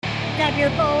Grab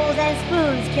your bowls and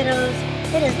spoons, kiddos.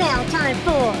 It is now time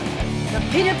for the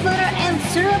Peanut Butter and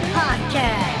Syrup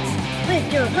Podcast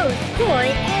with your hosts,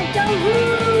 Corey and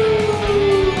Daru.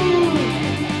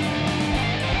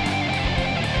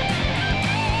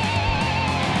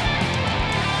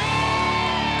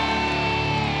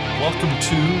 Welcome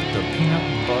to the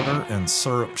Peanut Butter and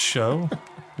Syrup Show,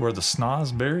 where the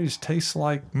snozberries taste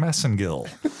like messengill.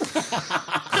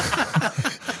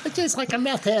 It tastes like a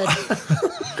meth head.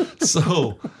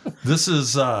 So, this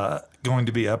is going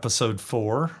to be episode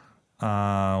 4.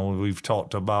 We've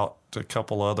talked about a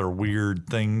couple other weird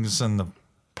things in the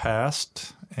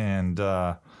past, and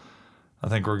I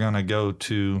think we're going to go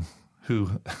to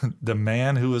the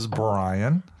man who is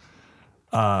Brian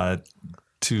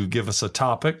to give us a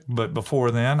topic. But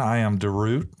before then, I am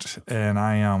Darut, and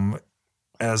I am,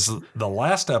 as the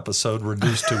last episode,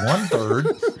 reduced to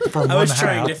 1/3 from 1/2. I was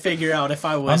trying to figure out if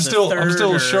I was I'm still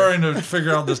or... trying to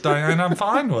figure out this and I'm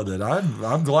fine with it.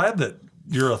 I'm glad that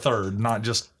you're a third, not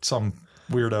just some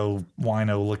weirdo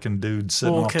wino looking dude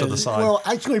sitting off to the side. Well,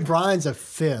 actually, Brian's a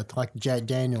 5th, like Jack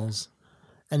Daniels.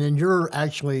 And then you're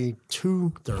actually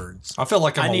 2/3. I feel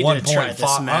like I'm a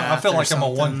 1.5. I feel like I'm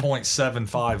a something.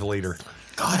 1.75 liter.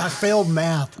 God, I failed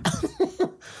math.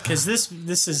 Because this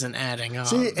isn't adding up.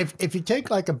 See, if you take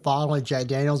like a bottle of Jack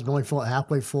Daniels, only fill it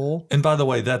halfway full. And by the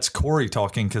way, that's Corey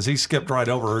talking because he skipped right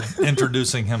over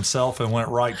introducing himself and went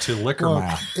right to liquor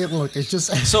math. It's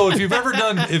just... So if you've ever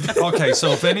done,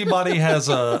 if anybody has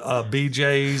a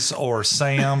BJ's or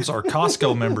Sam's or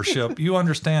Costco membership, you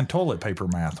understand toilet paper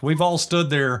math. We've all stood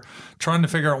there trying to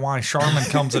figure out why Charmin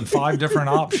comes in 5 different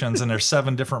options and there's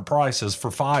 7 different prices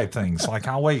for 5 things. Like,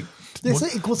 I'll wait.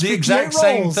 The exact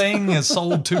same thing is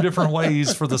sold 2 different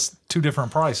ways for the 2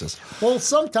 different prices. Well,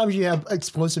 sometimes you have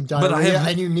explosive diarrhea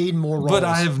and you need more rolls. But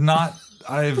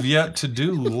I have yet to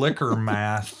do liquor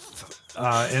math.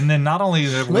 And then not only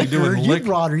are we doing liquor, you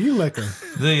broader, you liquor.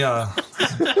 The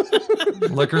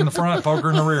liquor in the front,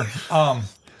 poker in the rear.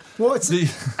 Well, it's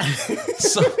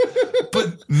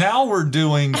but now we're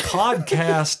doing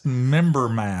podcast member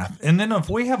math, and then if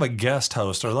we have a guest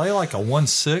host, are they like a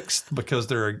 1/6 because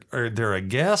they're a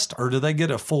guest, or do they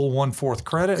get a full 1/4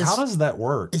 credit? How does that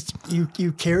work?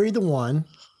 You carry the 1,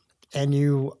 and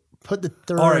you put the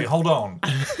 3rd. All right, hold on.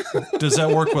 Does that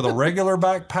work with a regular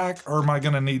backpack, or am I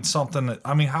going to need something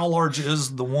how large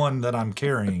is the one that I'm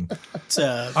carrying?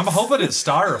 I'm hoping it's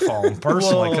styrofoam,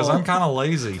 personally, because I'm kind of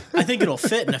lazy. I think it'll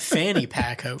fit in a fanny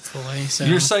pack, hopefully. So.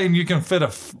 You're saying you can fit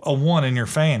a 1 in your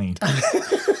fanny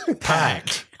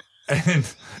packed, and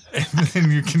then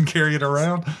you can carry it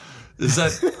around? Is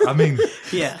that,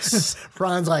 Yes.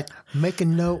 Brian's like, make a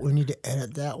note. We need to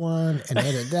edit that one and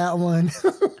edit that one.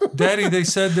 Daddy, they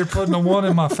said they're putting a 1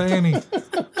 in my fanny.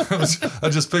 I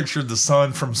just pictured the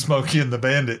son from Smokey and the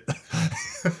Bandit.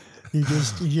 You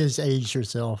just aged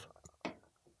yourself.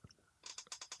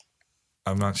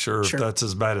 I'm not sure if that's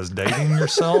as bad as dating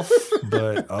yourself,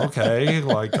 but okay.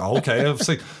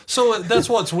 So that's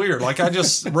what's weird. Like, I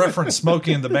just referenced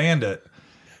Smokey and the Bandit,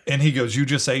 and he goes, "You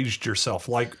just aged yourself."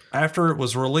 Like, after it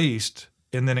was released,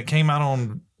 and then it came out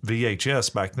on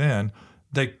VHS back then,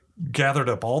 they gathered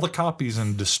up all the copies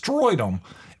and destroyed them.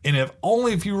 And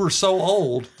if you were so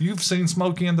old, you've seen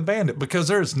Smokey and the Bandit, because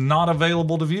it's not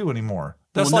available to view anymore.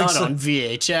 That's not on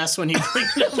VHS when you bring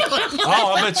it up.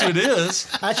 Oh, I bet you it is.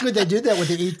 Actually, they did that with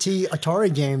the E.T.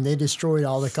 Atari game. They destroyed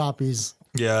all the copies.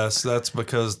 Yes, that's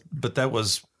because, but that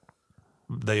was,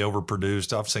 they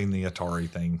overproduced. I've seen the Atari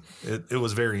thing. It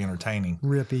was very entertaining.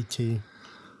 Rip E.T.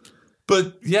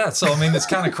 But yeah, so it's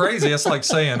kind of crazy. It's like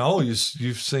saying, "Oh, you've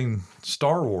seen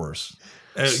Star Wars.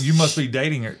 You must be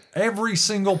dating her." Every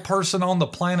single person on the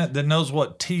planet that knows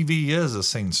what TV is has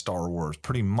seen Star Wars,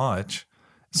 pretty much.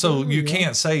 So you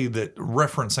can't say that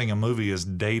referencing a movie is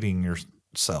dating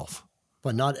yourself.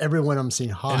 But not everyone I'm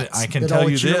seeing hot. And I can tell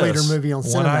you this: movie on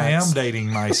when I am Cinemax. dating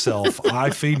myself,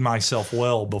 I feed myself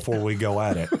well before we go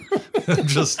at it.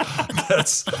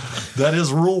 That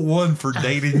is rule 1 for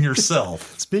dating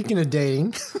yourself. Speaking of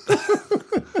dating.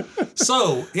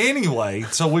 So anyway,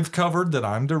 we've covered that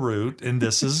I'm Darut and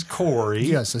this is Corey.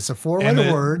 Yes, it's a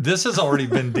 4-letter word. This has already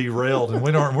been derailed, and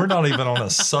we're not even on a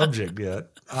subject yet.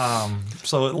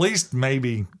 So at least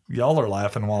maybe y'all are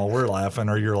laughing while we're laughing,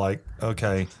 or you're like,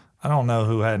 okay, I don't know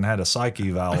who hadn't had a psych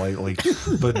eval lately,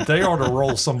 but they ought to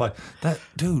roll somebody.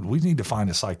 Dude, we need to find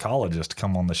a psychologist to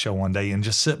come on the show one day and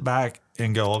just sit back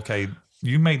and go, okay,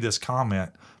 you made this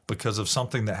comment because of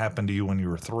something that happened to you when you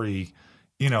were 3.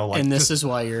 And this is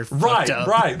why you're fucked up.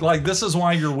 Right. Like, this is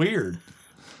why you're weird.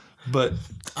 But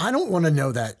I don't want to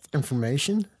know that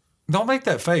information. Don't make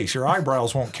that face. Your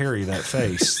eyebrows won't carry that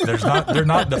face. They're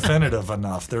not definitive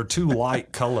enough. They're too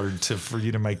light colored for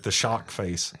you to make the shock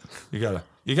face. You gotta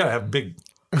have big,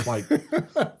 like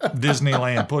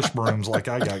Disneyland push brooms like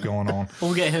I got going on.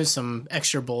 We'll get him some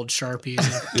extra bold Sharpies.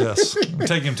 Yes.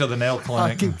 Take him to the nail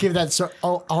clinic. Give that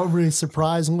already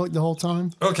surprised look the whole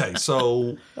time. Okay,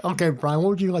 so okay, Brian, what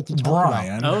would you like to talk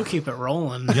about? Oh, keep it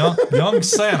rolling. Young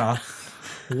Santa.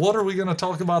 What are we going to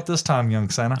talk about this time, young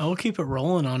Santa? Oh, keep it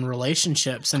rolling on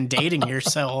relationships and dating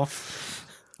yourself.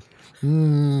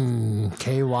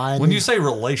 KY. When you say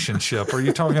relationship, are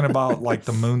you talking about like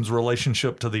the moon's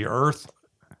relationship to the earth?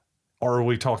 Or are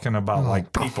we talking about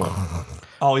like people?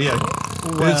 Oh, yeah.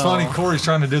 It's funny. Corey's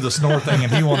trying to do the snore thing,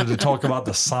 and he wanted to talk about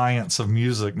the science of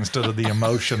music instead of the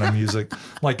emotion of music.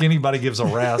 Like anybody gives a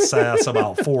rat's ass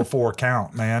about 4/4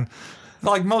 count, man.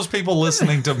 Like most people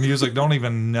listening to music don't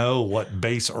even know what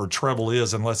bass or treble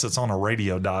is unless it's on a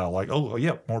radio dial. Like, oh,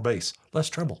 yeah, more bass, less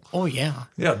treble. Oh, yeah.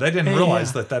 Yeah, they didn't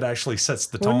realize that actually sets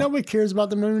the tone. Well, nobody cares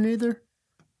about the moon either.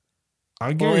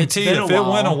 I guarantee if it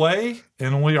went away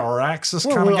and our axis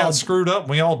kind of got screwed up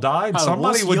and we all died,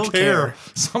 somebody would care.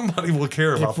 Somebody would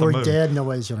care about the moon. If we're dead,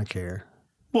 nobody's going to care.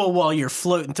 Well, while you're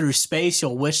floating through space,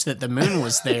 you'll wish that the moon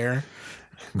was there.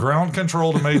 Ground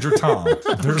control to Major Tom.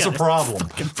 There's a problem.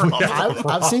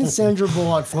 I've seen Sandra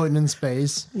Bullock floating in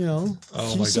space. You know.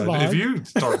 Oh my God! If you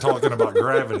start talking about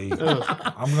gravity,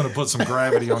 I'm going to put some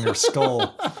gravity on your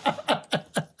skull.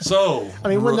 So I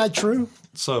mean, wasn't that true?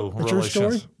 So a true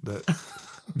story.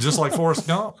 Just like Forrest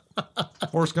Gump.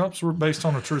 Forrest Gump's based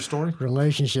on a true story.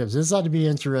 Relationships. This ought to be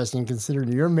interesting,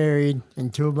 considering you're married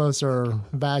and two of us are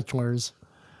bachelors.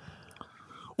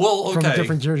 Well, okay. From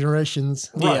different generations.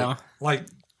 Right. Yeah.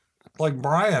 Like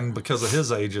Brian, because of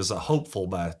his age, is a hopeful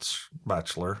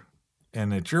bachelor,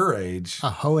 and at your age, a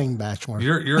hoeing bachelor.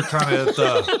 You're kind of at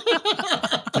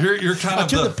the. You're kind of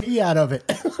took the pee out of it.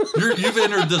 You've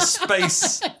entered the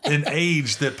space and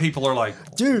age that people are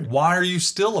like, dude, why are you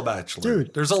still a bachelor?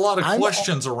 Dude, there's a lot of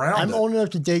questions around it. I'm old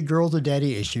enough to date girls with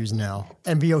daddy issues now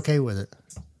and be okay with it.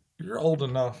 You're old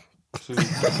enough.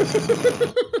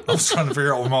 I was trying to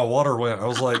figure out where my water went. I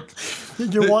was like,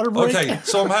 did your water break? Okay,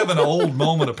 so I'm having an old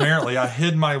moment. Apparently, I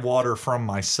hid my water from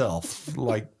myself.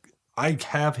 Like, I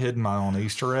have hidden my own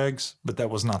Easter eggs, but that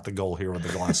was not the goal here with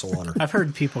the glass of water. I've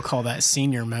heard people call that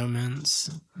senior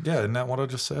moments. Yeah, isn't that what I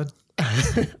just said?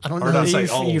 I don't know. Or did I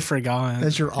say you forgot.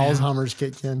 That's your Alzheimer's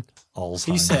kicked in. Alzheimer's.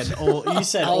 You said old. You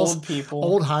said old people.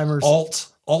 Oldheimers.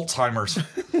 Alzheimer's.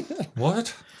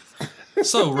 What?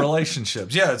 So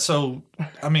relationships. Yeah. So,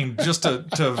 I mean, just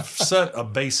to set a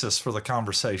basis for the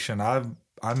conversation, I'm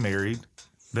married,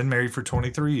 been married for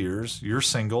 23 years. You're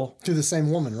single. To the same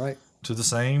woman, right? To the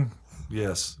same.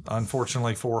 Yes.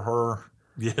 Unfortunately for her.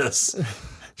 Yes.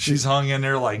 She's hung in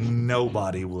there like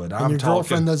nobody would. And your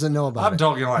girlfriend doesn't know about it. I'm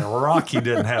talking like Rocky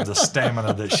didn't have the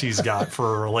stamina that she's got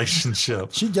for a relationship.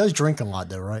 She does drink a lot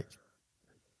though, right?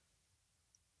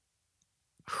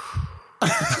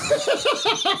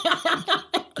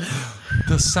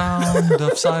 The sound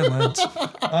of silence.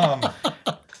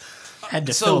 Had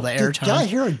to fill the airtime. Did I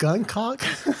hear a gun cock?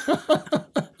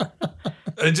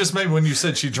 It just made, when you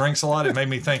said she drinks a lot, it made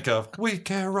me think of We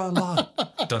Care a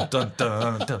Lot. Dun, dun,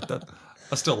 dun, dun, dun.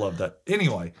 I still love that.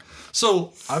 Anyway,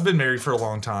 so I've been married for a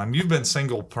long time. You've been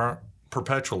single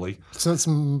perpetually. Since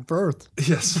birth.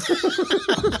 Yes.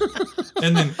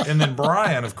 and then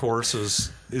Brian, of course,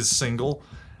 is single.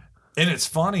 And it's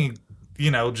funny,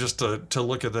 you know, just to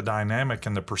look at the dynamic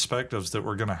and the perspectives that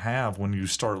we're going to have when you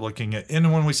start looking at,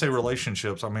 and when we say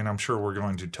relationships, I mean, I'm sure we're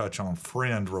going to touch on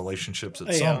friend relationships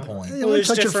at some point. Yeah, when you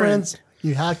touch your friends,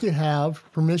 you have to have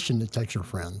permission to touch your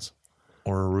friends.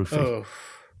 Or a roofie. Oh.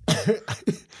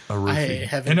 A roofie. I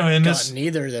haven't gotten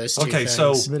either of those two things.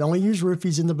 So, but only use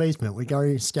roofies in the basement. We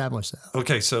already established that.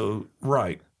 Okay, so,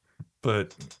 right.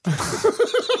 But,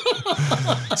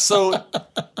 so,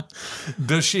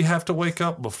 does she have to wake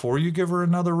up before you give her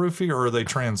another roofie, or are they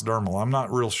transdermal? I'm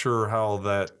not real sure how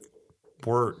that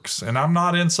works. And I'm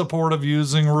not in support of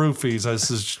using roofies. This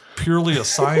is purely a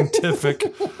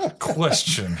scientific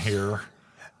question here.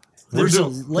 There's a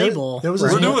label.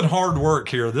 We're doing hard work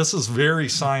here. This is very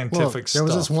scientific stuff. There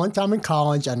was this one time in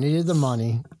college, I needed the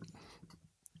money.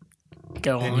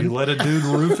 Go on. And you let a dude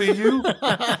roofie you?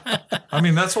 I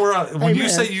mean, that's where when you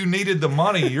say you needed the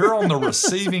money, you're on the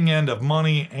receiving end of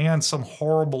money and some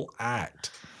horrible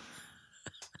act.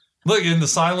 Look, and the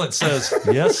silence says,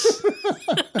 yes.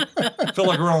 I feel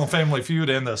like we're on Family Feud,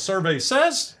 and the survey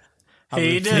says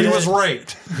he was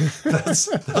raped.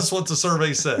 That's what the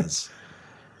survey says.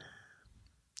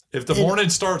 If the morning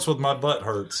starts with my butt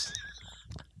hurts.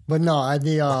 But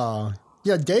no,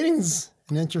 dating's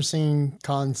an interesting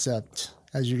concept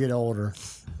as you get older.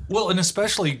 Well, and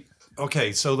especially,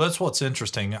 okay, so that's what's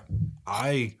interesting.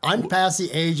 I'm past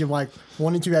the age of like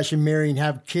wanting to actually marry and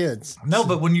have kids. No,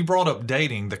 but when you brought up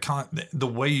dating, the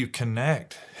way you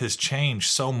connect has changed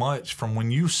so much from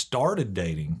when you started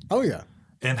dating. Oh, yeah.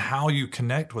 And how you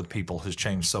connect with people has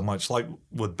changed so much. Like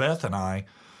with Beth and I,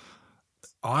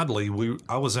 oddly,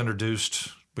 I was introduced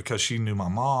because she knew my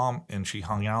mom and she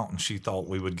hung out and she thought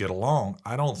we would get along.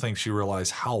 I don't think she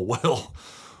realized how well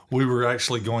we were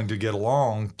actually going to get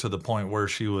along to the point where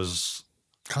she was.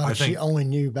 God, she only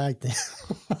knew back then.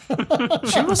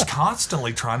 She was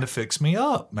constantly trying to fix me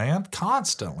up, man.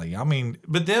 Constantly. I mean,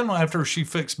 but then after she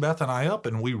fixed Beth and I up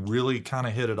and we really kind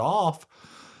of hit it off,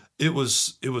 it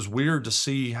was weird to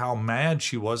see how mad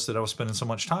she was that I was spending so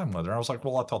much time with her. I was like,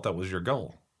 well, I thought that was your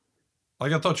goal.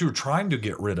 Like, I thought you were trying to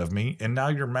get rid of me, and now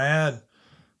you're mad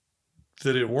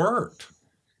that it worked.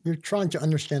 You're trying to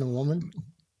understand a woman.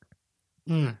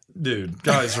 Dude,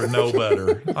 guys are no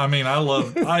better. I mean,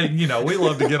 we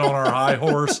love to get on our high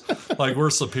horse like we're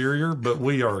superior, but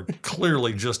we are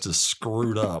clearly just as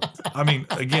screwed up. I mean,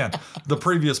 again, the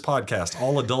previous podcast,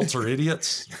 all adults are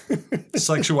idiots.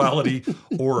 Sexuality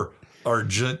or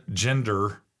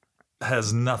gender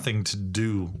has nothing to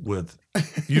do with,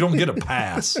 you don't get a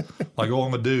pass. Like, oh,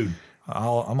 I'm a dude.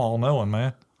 I'm all knowing,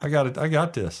 man. I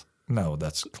got this. No,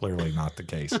 that's clearly not the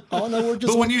case. Oh no, we're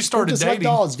just. But when you started dating, like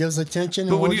dogs, give us attention.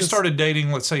 But when you started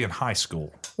dating, let's say in high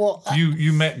school, well,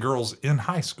 you met girls in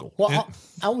high school. Well,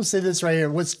 I will say this right here.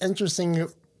 What's interesting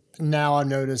now, I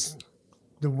noticed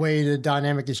the way the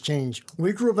dynamic has changed.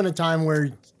 We grew up in a time where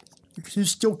you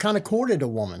still kind of courted a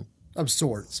woman of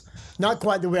sorts, not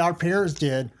quite the way our parents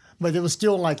did, but it was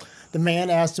still like the man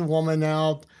asked the woman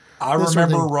out. I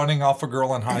remember running off a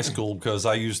girl in high school because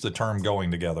I used the term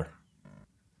 "going together."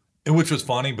 Which was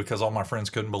funny because all my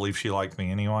friends couldn't believe she liked me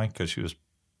anyway because she was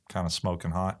kind of smoking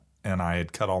hot and I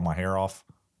had cut all my hair off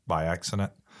by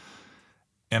accident.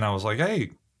 And I was like,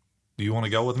 hey, do you want to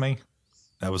go with me?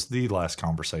 That was the last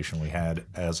conversation we had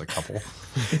as a couple.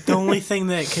 The only thing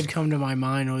that could come to my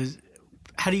mind was,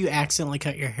 how do you accidentally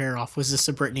cut your hair off? Was this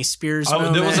a Britney Spears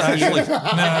moment? It was actually,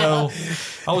 no.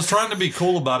 I was trying to be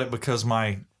cool about it because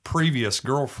my previous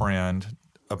girlfriend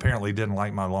apparently didn't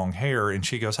like my long hair. And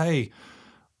she goes, hey,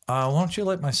 why don't you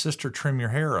let my sister trim your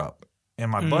hair up? And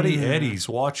my buddy Eddie's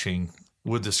watching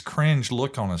with this cringe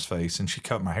look on his face, and she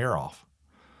cut my hair off.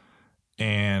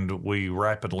 And we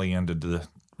rapidly ended the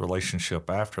relationship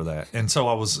after that. And so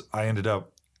I ended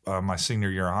up my senior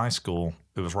year of high school.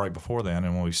 It was right before then,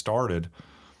 and when we started,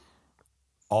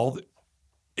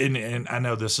 and I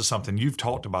know this is something you've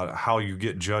talked about, how you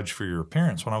get judged for your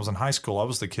appearance. When I was in high school, I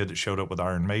was the kid that showed up with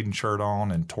Iron Maiden shirt on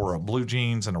and tore up blue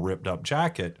jeans and a ripped up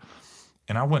jacket.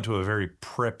 And I went to a very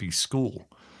preppy school,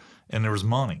 and there was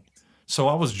money. So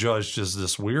I was judged as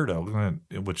this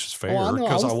weirdo, which is fair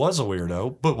because I was a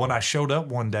weirdo. But when I showed up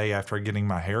one day after getting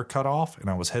my hair cut off and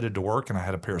I was headed to work and I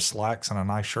had a pair of slacks and a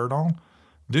nice shirt on,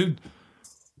 dude,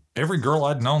 every girl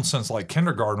I'd known since like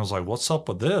kindergarten was like, what's up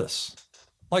with this?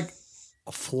 Like,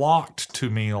 flocked to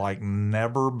me like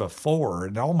never before.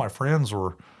 And all my friends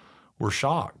were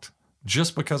shocked.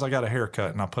 Just because I got a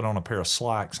haircut and I put on a pair of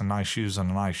slacks and nice shoes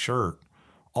and a nice shirt,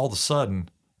 all of a sudden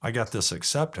I got this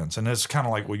acceptance. And it's kind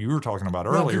of like what you were talking about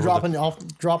earlier. You're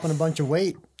dropping a bunch of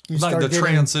weight. Like the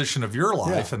transition of your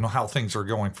life and how things are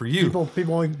going for you.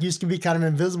 People used to be kind of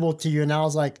invisible to you, and I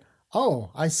was like,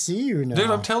 oh, I see you now. Dude,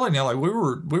 I'm telling you, like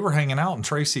we were hanging out and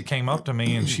Tracy came up to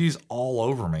me and she's all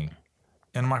over me.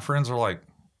 And my friends are like,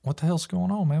 what the hell's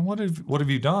going on, man? What have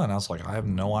you done? I was like, I have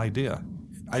no idea.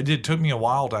 It took me a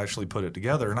while to actually put it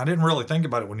together. And I didn't really think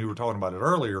about it when you were talking about it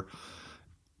earlier.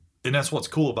 And that's what's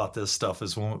cool about this stuff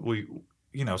is when we,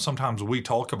 sometimes we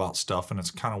talk about stuff and it's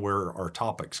kind of where our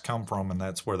topics come from. And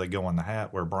that's where they go in the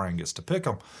hat where Brian gets to pick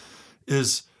them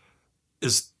is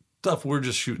stuff we're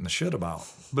just shooting the shit about.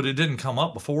 But it didn't come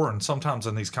up before. And sometimes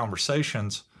in these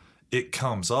conversations, it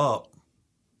comes up.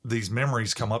 These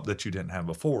memories come up that you didn't have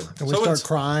before. And we start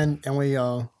crying and we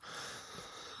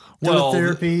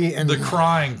therapy. And the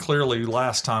crying clearly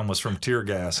last time was from tear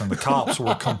gas and the cops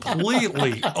were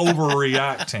completely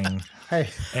overreacting. Hey,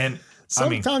 and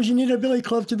sometimes you need a billy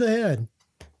club to the head.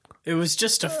 It was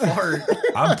just a fart.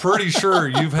 I'm pretty sure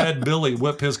you've had Billy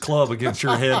whip his club against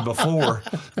your head before,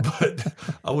 but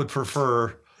I would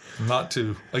prefer not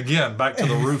to. Again, back to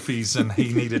the roofies and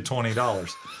he needed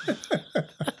 $20.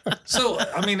 So,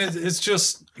 it's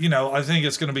just, I think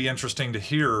it's going to be interesting to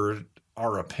hear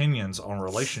our opinions on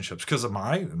relationships because of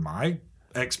my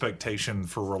expectation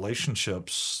for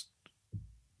relationships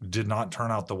did not turn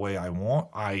out the way I want.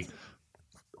 I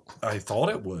I thought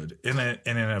it would. And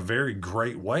in a very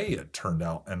great way, it turned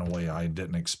out in a way I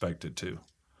didn't expect it to.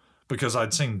 Because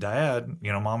I'd seen Dad,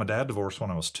 Mom and Dad divorced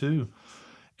when I was 2.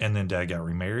 And then Dad got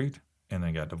remarried, and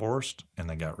then got divorced, and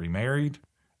then got remarried,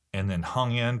 and then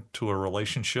hung into a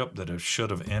relationship that it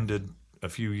should have ended a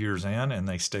few years in, and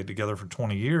they stayed together for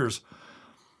 20 years.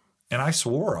 And I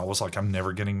swore, I was like, I'm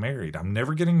never getting married. I'm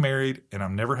never getting married, and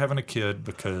I'm never having a kid,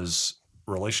 because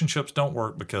relationships don't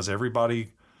work, because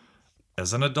everybody,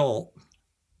 as an adult,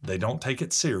 they don't take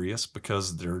it serious,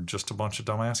 because they're just a bunch of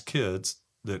dumbass kids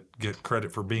that get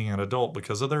credit for being an adult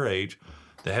because of their age.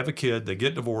 They have a kid, they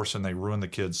get divorced, and they ruin the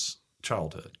kid's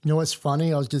childhood. You know what's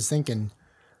funny? I was just thinking,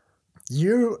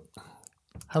 you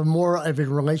have more of a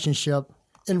relationship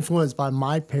influenced by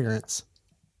my parents.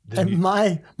 And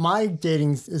my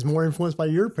dating is more influenced by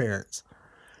your parents.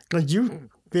 Because you've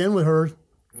been with her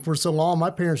for so long. My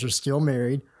parents are still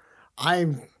married. I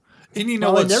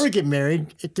never get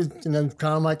married. And then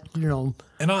kind of like,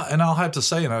 And I'll have to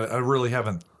say, and I really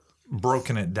haven't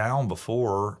broken it down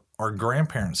before, our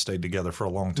grandparents stayed together for a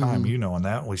long time, and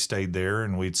that. We stayed there,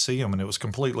 and we'd see them, and it was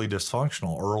completely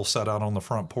dysfunctional. Earl sat out on the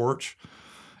front porch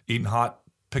eating hot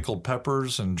pickled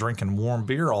peppers and drinking warm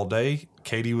beer all day.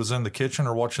 Katie was in the kitchen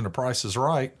or watching The Price is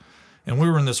Right, and we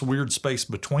were in this weird space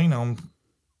between them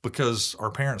because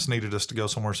our parents needed us to go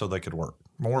somewhere so they could work,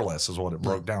 more or less is what it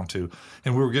broke down to.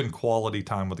 And we were getting quality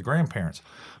time with the grandparents.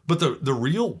 But the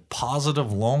real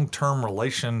positive long-term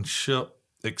relationship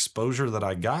exposure that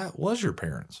I got was your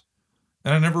parents.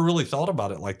 And I never really thought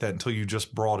about it like that until you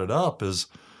just brought it up.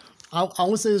 I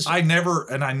would say this. I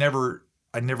never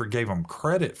gave them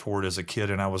credit for it as a kid,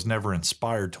 and I was never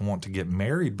inspired to want to get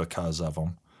married because of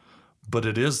them. But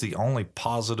it is the only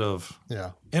positive.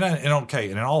 Yeah. And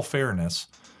in all fairness,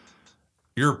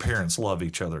 your parents love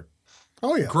each other.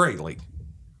 Oh yeah. Greatly,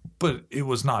 but it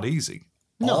was not easy.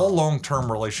 No. All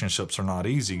long-term relationships are not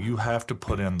easy. You have to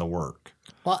put in the work.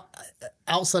 Well,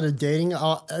 outside of dating,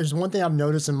 there's one thing I've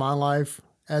noticed in my life,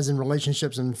 as in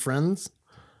relationships and friends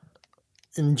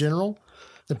in general,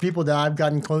 the people that I've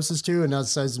gotten closest to, and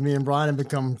as me and Brian have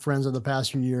become friends over the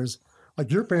past few years,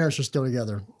 like your parents are still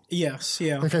together. Yes,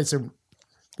 yeah. Okay, so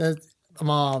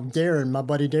Darren, my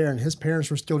buddy Darren, his parents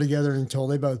were still together until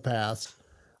they both passed.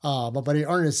 My buddy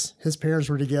Ernest, his parents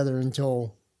were together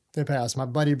until they passed. My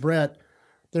buddy Brett,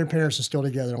 their parents are still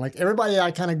together. Like everybody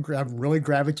I kind of have really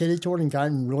gravitated toward and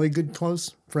gotten really good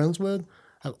close friends with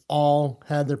have all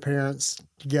had their parents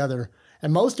together.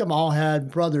 And most of them all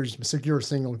had brothers, so you're a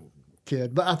single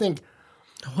kid. But I think...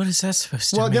 What is that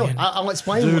supposed to mean? No, I'll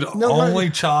explain. Dude, only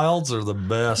childs are the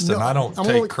best, and I don't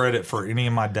take credit for any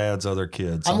of my dad's other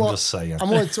kids. I'm just saying.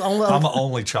 I'm an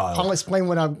only child. I'll explain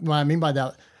what I mean by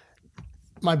that.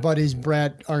 My buddies,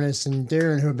 Brett, Ernest, and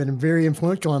Darren, who have been very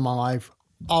influential in my life,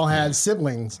 all had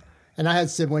siblings. And I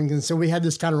had siblings, and so we had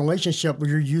this kind of relationship where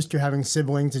you're used to having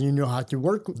siblings and you know how to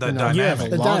work. Dynamic. You have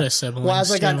a lot of siblings. Well,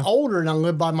 as I got older and I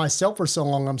lived by myself for so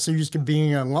long, I'm so used to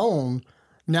being alone.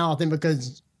 Now I think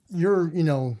because you were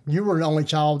an only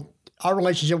child, our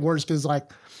relationship works because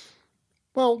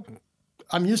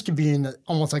I'm used to being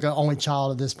almost like an only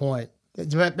child at this point.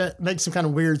 That makes some kind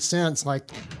of weird sense.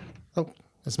 Like, oh,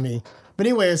 that's me. But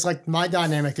anyway, it's like my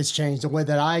dynamic has changed, the way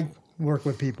that I work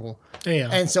with people. Yeah.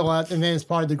 And so, and then it's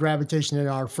part of the gravitation in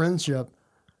our friendship.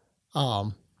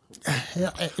 And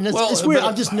it's weird.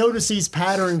 I've just noticed these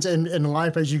patterns in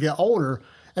life as you get older,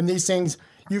 and these things,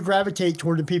 you gravitate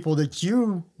toward the people that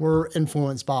you were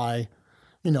influenced by,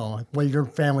 what your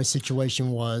family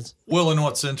situation was. Well, and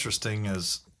what's interesting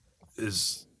is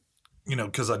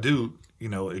because I do,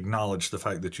 acknowledge the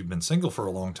fact that you've been single for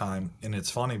a long time. And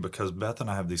it's funny because Beth and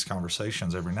I have these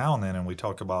conversations every now and then, and we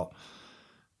talk about,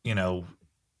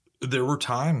 there were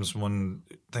times when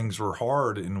things were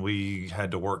hard and we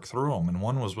had to work through them. And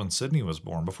one was when Sydney was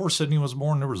born. Before Sydney was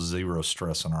born, there was zero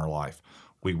stress in our life.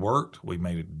 We worked. We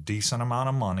made a decent amount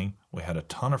of money. We had a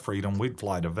ton of freedom. We'd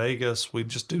fly to Vegas. We'd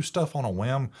just do stuff on a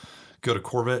whim, go to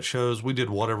Corvette shows. We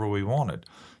did whatever we wanted.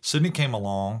 Sydney came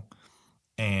along,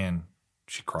 and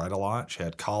she cried a lot. She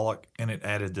had colic, and it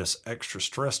added this extra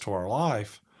stress to our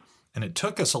life. And it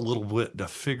took us a little bit to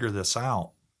figure this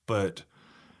out, but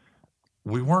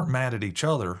we weren't mad at each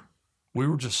other. We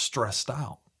were just stressed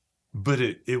out. But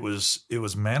it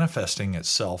was manifesting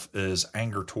itself as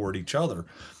anger toward each other.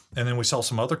 And then we saw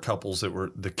some other couples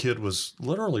the kid was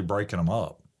literally breaking them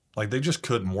up. Like they just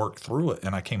couldn't work through it.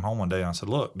 And I came home one day and I said,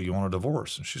 "Look, do you want a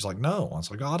divorce?" And she's like, "No." I was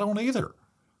like, "I don't either."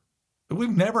 We've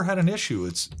never had an issue.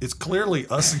 It's clearly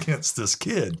us against this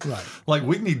kid. Right. Like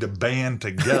we need to band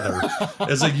together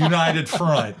as a united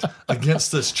front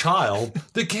against this child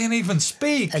that can't even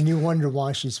speak. And you wonder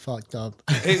why she's fucked up.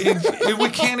 And we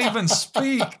can't even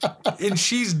speak, and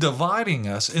she's dividing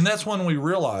us. And that's when we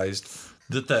realized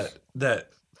that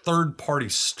third party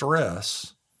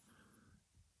stress,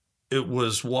 it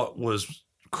was what was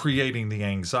creating the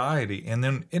anxiety. And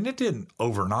it didn't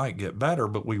overnight get better,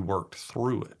 but we worked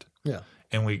through it. Yeah.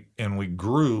 And we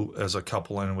grew as a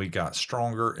couple, and we got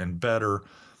stronger and better,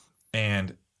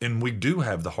 and we do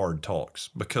have the hard talks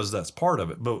because that's part of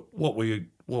it. But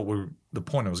the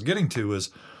point I was getting to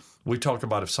is we talk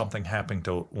about if something happened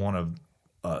to one of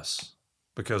us,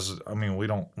 because I mean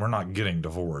we're not getting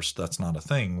divorced. That's not a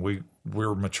thing.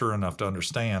 We're mature enough to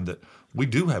understand that we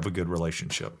do have a good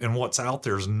relationship, and what's out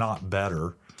there is not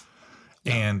better.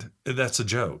 And that's a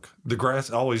joke. The grass,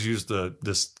 I always use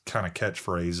this kind of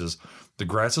catchphrase is the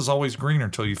grass is always greener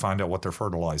until you find out what they're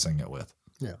fertilizing it with.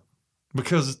 Yeah.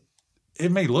 Because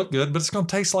it may look good, but it's going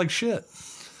to taste like shit.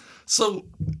 So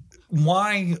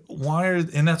why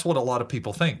and that's what a lot of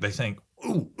people think. They think,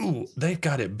 ooh, they've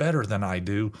got it better than I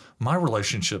do. My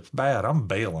relationship's bad. I'm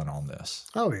bailing on this.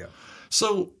 Oh, yeah.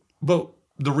 So, but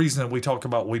the reason that we talk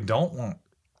about we don't want,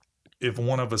 if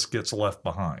one of us gets left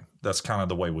behind, that's kind of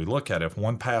the way we look at it. If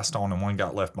one passed on and one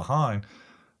got left behind,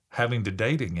 having to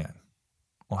date again.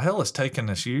 Well, hell, it's taken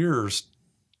us years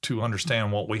to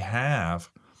understand what we have,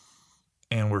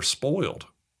 and we're spoiled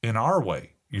in our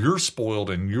way. You're spoiled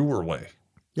in your way.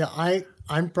 Yeah,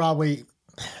 I'm probably,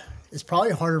 it's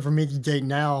probably harder for me to date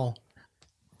now.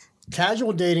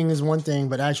 Casual dating is one thing,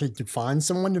 but actually to find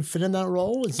someone to fit in that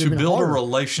role is to even build harder. a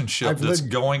relationship that's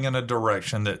going in a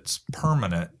direction that's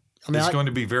permanent. It's going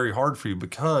to be very hard for you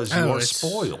because you are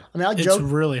spoiled. I mean, It's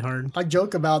really hard. I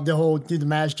joke about the whole do the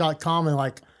Match.com and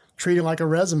like treat it like a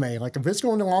resume. Like if it's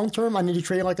going to long term, I need to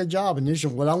treat it like a job. And this is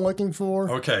what I'm looking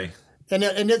for. Okay. And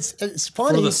it's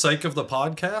funny. For the sake of the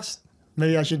podcast,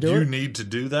 maybe I should do it. You need to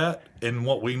do that. And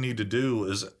what we need to do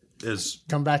is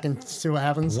come back and see what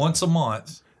happens. Once a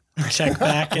month. Check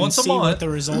back and see what the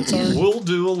results are. We'll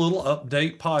do a little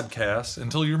update podcast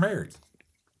until you're married.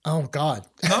 Oh God!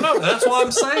 No, that's what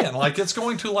I'm saying. Like it's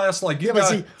going to last. Like you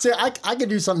but see, I could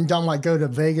do something dumb like go to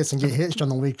Vegas and get hitched on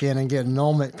the weekend and get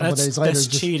annulment a couple days later. That's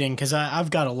cheating because I've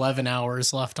got 11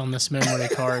 hours left on this memory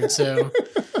card. So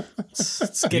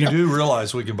you do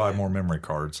realize we can buy more memory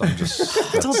cards. I'm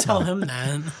just don't tell him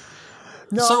that.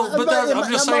 No, so, but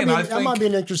I'm just saying. I think that might be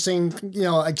an interesting,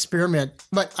 experiment.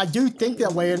 But I do think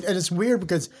that way, and it's weird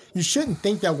because you shouldn't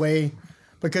think that way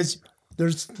because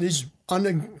there's these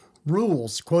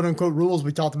rules, quote unquote rules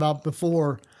we talked about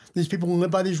before. These people who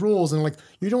live by these rules, and like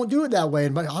you don't do it that way.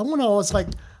 But I want to. It's like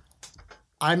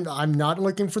I'm not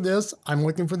looking for this. I'm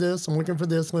looking for this. I'm looking for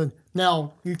this.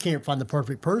 Now you can't find the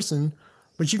perfect person,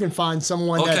 but you can find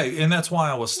someone. Okay, and that's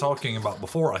why I was talking about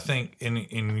before. I think, and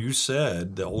you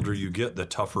said the older you get, the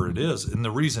tougher it is, and the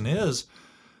reason is,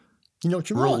 you know what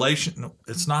you want.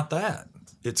 It's not that.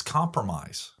 It's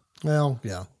compromise. Well,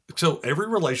 yeah. So every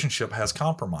relationship has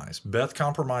compromise. Beth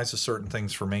compromises certain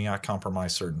things for me. I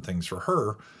compromise certain things for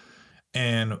her.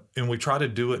 And we try to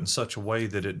do it in such a way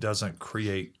that it doesn't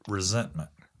create resentment,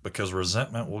 because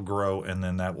resentment will grow and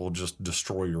then that will just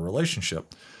destroy your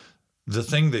relationship. The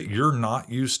thing that you're not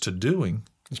used to doing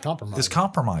is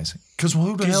compromising. Because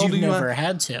who the hell do you never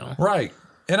had to? Right.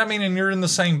 And I mean, and you're in the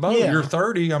same boat. Yeah. You're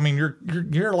 30. I mean,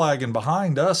 you're lagging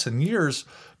behind us in years.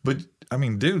 But I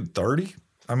mean, dude, 30?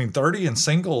 I mean, 30 and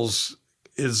singles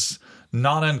is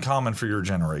not uncommon for your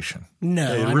generation.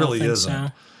 No, it really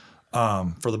isn't.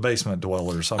 So. For the basement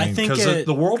dwellers. I mean, because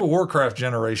the World of Warcraft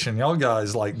generation, y'all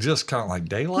guys like just kind of like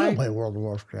daylight. You don't play World of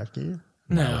Warcraft, do you?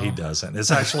 No, he doesn't.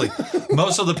 It's actually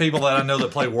most of the people that I know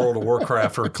that play World of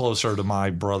Warcraft are closer to my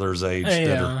brother's age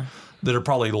that are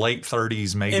probably late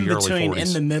 30s, maybe early 40s.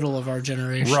 In the middle of our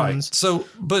generation. Right. So,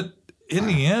 but in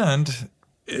the end,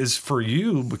 is for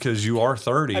you because you are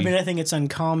 30. I mean, I think it's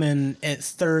uncommon at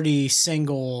 30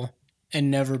 single and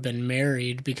never been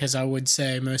married, because I would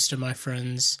say most of my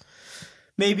friends,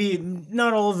 maybe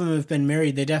not all of them have been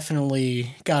married. They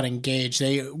definitely got engaged.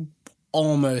 They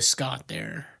almost got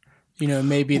there.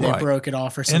 Maybe they broke it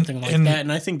off or something like that.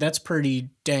 And I think that's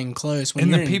pretty dang close when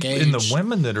you're engaged. And the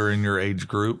women that are in your age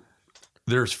group,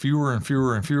 there's fewer and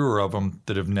fewer and fewer of them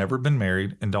that have never been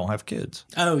married and don't have kids.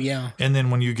 Oh, yeah. And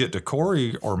then when you get to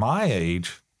Corey or my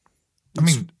age, I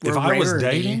mean, if I was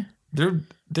dating,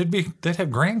 they'd have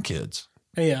grandkids.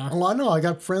 Yeah. Well, I know. I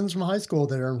got friends from high school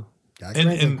that are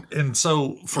and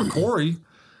so for Corey,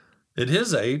 at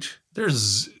his age, but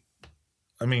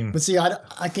see,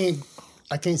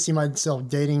 I can't see myself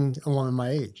dating a woman my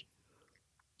age.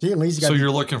 She at least got. So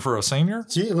you're looking for a senior?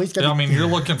 She at least got. I mean, you're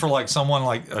looking for like someone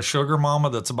like a sugar mama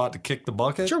that's about to kick the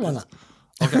bucket? Sure, why not?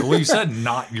 Okay, well, you said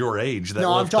not your age. That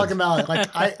No, I'm left talking about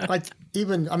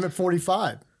even I'm at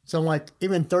 45, so I'm like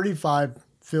even 35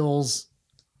 feels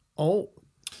old.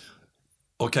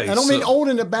 Okay, I don't mean old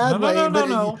in a bad way,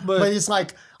 but but it's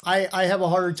like I have a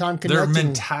harder time connecting. their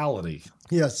mentality.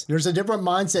 Yes, there's a different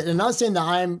mindset, and not saying that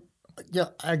I'm. Yeah,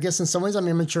 I guess in some ways I'm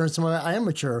immature, in some ways I am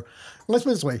mature. Let's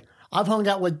put it this way: I've hung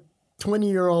out with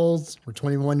 20-year-olds or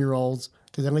 21-year-olds,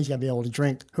 because at least you got to be able to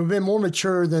drink, who've been more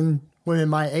mature than women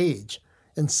my age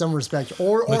in some respect.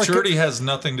 Or Maturity has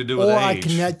nothing to do with or age. I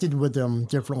connected with them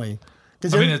differently.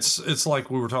 I mean, it's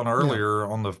like we were talking earlier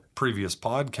on the previous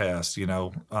podcast,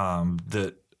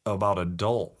 that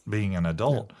about being an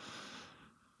adult. Yeah.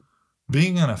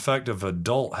 Being an effective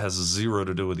adult has zero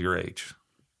to do with your age.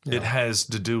 Yeah. It has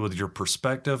to do with your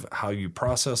perspective, how you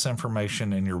process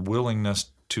information, and your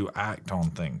willingness to act on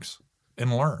things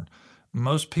and learn.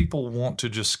 Most people want to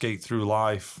just skate through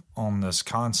life on this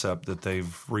concept that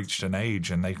they've reached an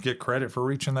age, and they get credit for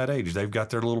reaching that age. They've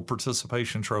got their little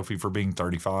participation trophy for being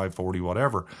 35, 40,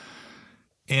 whatever.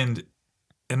 And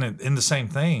in the same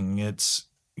thing, it's,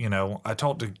 I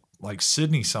talk to like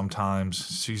Sydney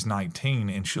sometimes. She's 19,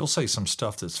 and she'll say some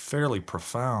stuff that's fairly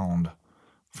profound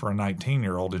for a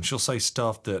 19-year-old, and she'll say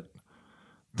stuff that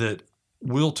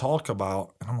we'll talk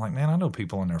about, and I'm like, man, I know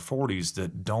people in their 40s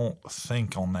that don't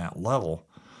think on that level.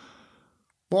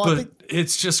 Well, but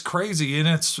it's just crazy,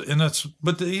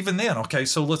 even then, okay,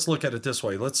 so let's look at it this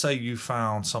way. Let's say you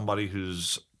found somebody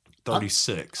who's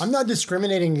 36. I'm not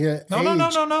discriminating age. No.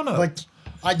 But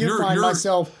I do find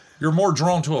myself... You're more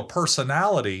drawn to a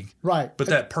personality. Right. But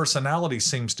that personality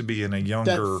seems to be in a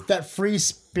younger... That free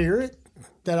spirit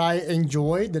that I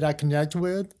enjoy, that I connect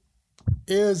with,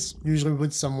 is usually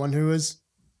with someone who is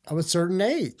of a certain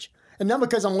age. And not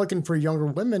because I'm looking for younger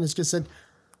women, it's just that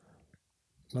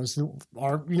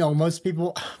most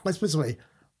people, let's put it this way,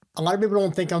 a lot of people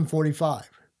don't think I'm 45.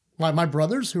 Like my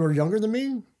brothers who are younger than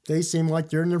me, they seem like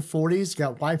they're in their 40s,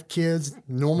 got wife, kids,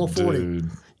 normal 40. Dude.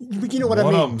 But you know what I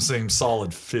mean? One of them seems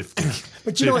solid 50,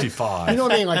 but 55. You know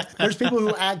what I mean? Like, there's people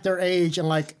who act their age, and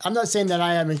like, I'm not saying that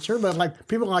I am mature, but like,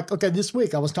 people are like, okay, this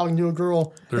week I was talking to a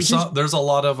girl. There's a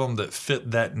lot of them that fit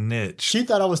that niche. She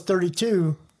thought I was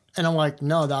 32, and I'm like,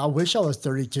 no, I wish I was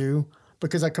 32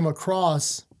 because I come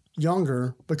across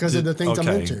younger because of the things I'm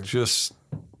into.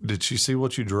 Did she see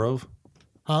what you drove?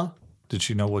 Huh? Did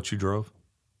she know what you drove?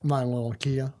 My little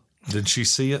Kia. Did she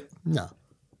see it? No.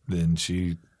 Then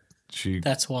she.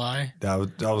 That's why. I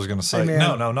was going to say,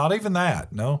 no, not even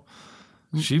that. No.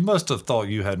 She must have thought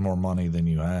you had more money than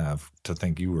you have to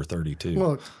think you were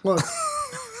 32.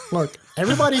 Look,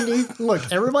 everybody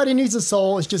needs a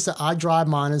soul. It's just that I drive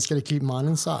mine and it's going to keep mine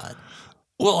inside.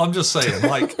 Well, I'm just saying,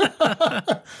 like,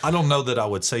 I don't know that I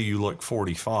would say you look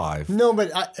 45. No,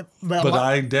 but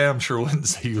I damn sure wouldn't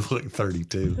say you look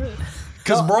 32.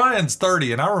 Because Brian's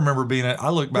 30, and I remember I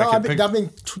look back at pictures. I've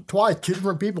been twice, two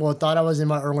different people that thought I was in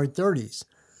my early 30s.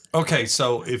 Okay,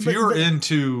 so if you're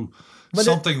into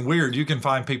something weird, you can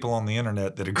find people on the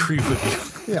internet that agree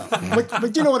with you. Yeah,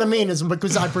 but you know what I mean? Is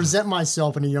because I present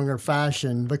myself in a younger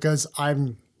fashion because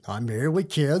I'm married with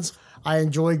kids. I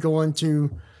enjoy going to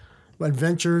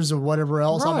adventures or whatever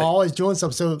else. Right. I'm always doing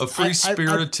stuff. So a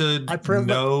free-spirited, I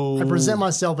present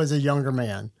myself as a younger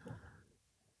man.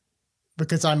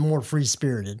 Because I'm more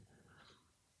free-spirited.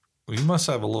 Well, you must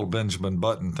have a little Benjamin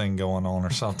Button thing going on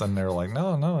or something. They're like,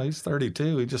 no, he's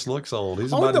 32. He just looks old.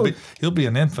 He'll be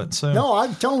an infant soon. No,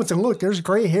 I'm telling him, look, there's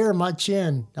gray hair in my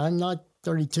chin. I'm not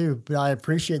 32, but I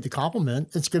appreciate the compliment.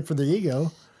 It's good for the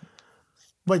ego.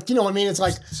 But you know what I mean? It's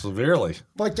like severely.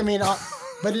 But I mean,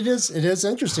 but it is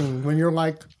interesting when you're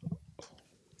like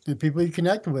the people you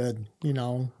connect with. I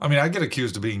mean, I get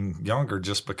accused of being younger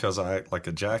just because I act like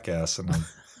a jackass and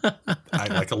I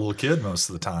act like a little kid most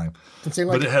of the time.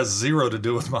 But it has zero to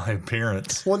do with my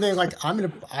appearance. One thing, like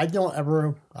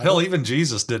even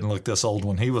Jesus didn't look this old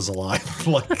when he was alive.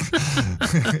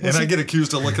 And I get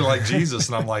accused of looking like Jesus,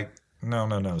 and I'm like,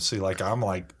 no. See, like I'm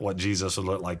like what Jesus would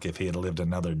look like if he had lived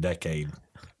another decade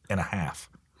and a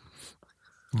half.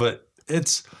 But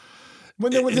it's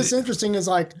what's interesting is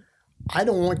like I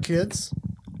don't want kids,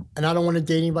 and I don't want to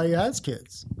date anybody who has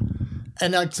kids.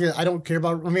 And I don't care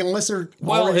about. I mean, unless they're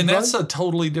that's a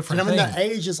totally different thing. And I'm in that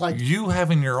age. It's like you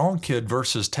having your own kid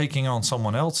versus taking on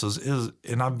someone else's is.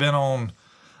 And I've been on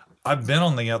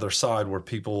the other side where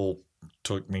people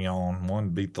took me on. One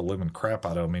beat the living crap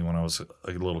out of me when I was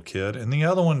a little kid, and the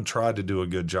other one tried to do a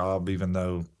good job, even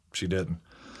though she didn't.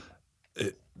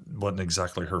 It wasn't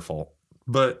exactly her fault,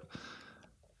 but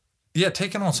Yeah,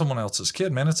 taking on someone else's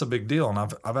kid, man, it's a big deal. And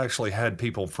I've actually had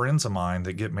friends of mine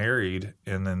that get married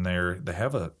and then they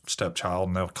have a stepchild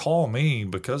and they'll call me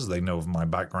because they know of my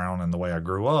background and the way I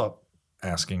grew up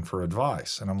asking for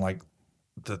advice. And I'm like,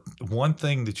 the one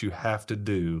thing that you have to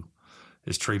do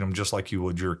is treat them just like you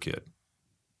would your kid,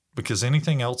 because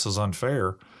anything else is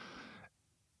unfair.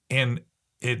 And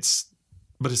it's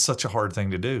such a hard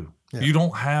thing to do. Yeah. You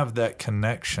don't have that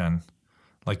connection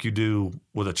like you do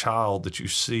with a child that you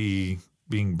see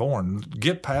being born.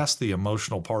 Get past the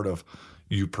emotional part of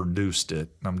you produced it,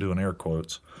 and I'm doing air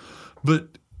quotes,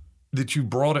 but that you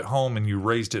brought it home and you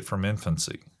raised it from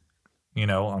infancy. You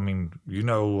know, I mean, you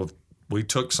know, we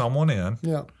took someone in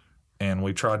and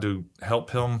we tried to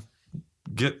help him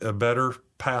get a better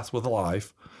path with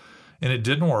life, and it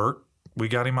didn't work. We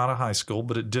got him out of high school,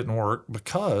 but it didn't work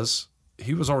because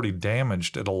he was already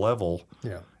damaged at a level.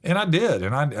 Yeah. And I did.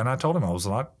 And I told him I was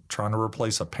not trying to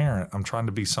replace a parent. I'm trying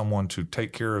to be someone to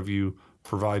take care of you,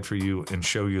 provide for you, and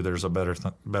show you there's a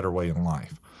better way in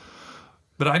life.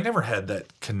 But I never had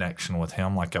that connection with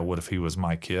him like I would if he was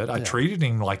my kid. I treated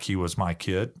him like he was my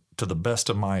kid to the best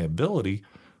of my ability,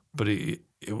 but it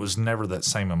was never that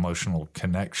same emotional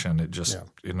connection. It just,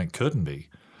 and it couldn't be.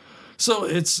 So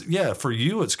it's, for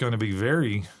you, it's going to be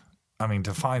very, I mean,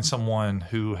 to find someone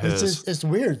who has. It's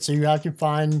weird. So you have to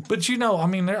find. But you know, I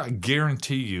mean, I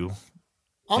guarantee you.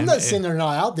 I'm not saying they're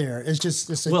not out there. It's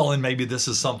just. Well, and maybe this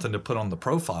is something to put on the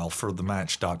profile for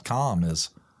thematch.com is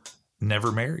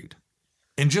never married.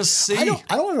 And just see. I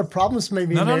don't have a problem with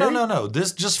maybe married. No.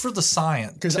 This just for the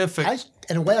scientific. Because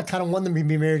in a way, I kind of want them to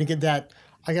be married and get that.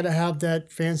 I got to have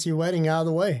that fancy wedding out of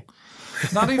the way.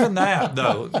 Not even that,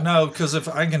 though. No, because if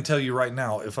I can tell you right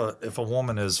now, if a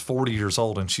woman is 40 years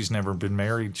old and she's never been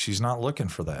married, she's not looking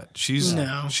for that.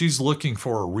 She's looking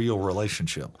for a real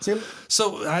relationship. See,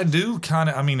 so I do kind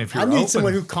of. I mean, if you're I need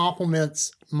someone who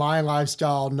complements my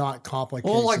lifestyle, not complicated.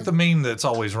 Well, like the meme that's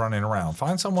always running around.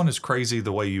 Find someone who's crazy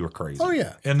the way you are crazy. Oh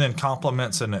yeah, and then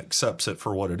compliments and accepts it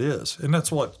for what it is, and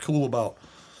that's what's cool about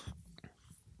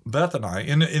Beth and I.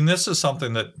 And this is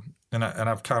something that, and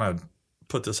I've kind of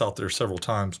put this out there several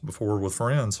times before with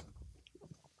friends.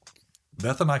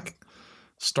 Beth and I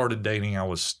started dating. I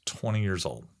was 20 years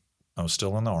old. I was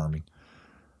still in the Army.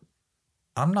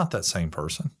 I'm not that same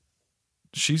person.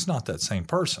 She's not that same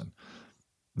person.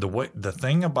 The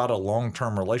thing about a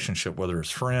long-term relationship, whether it's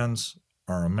friends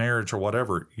or a marriage or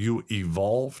whatever, you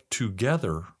evolve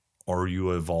together or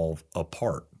you evolve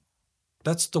apart.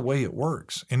 That's the way it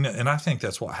works. And I think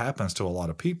that's what happens to a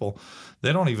lot of people.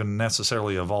 They don't even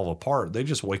necessarily evolve apart. They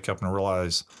just wake up and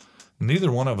realize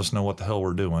neither one of us know what the hell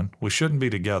we're doing. We shouldn't be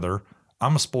together.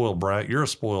 I'm a spoiled brat. You're a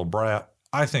spoiled brat.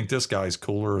 I think this guy's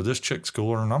cooler or this chick's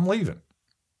cooler and I'm leaving.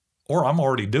 Or I'm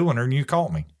already doing her and you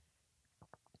caught me.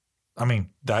 I mean,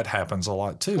 that happens a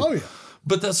lot too. Oh, yeah.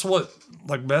 But that's what,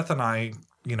 like Beth and I,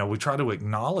 you know, we try to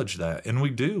acknowledge that. And we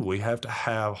do. We have to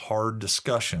have hard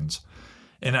discussions.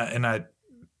 And I,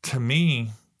 to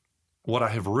me, what I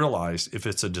have realized, if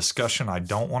it's a discussion I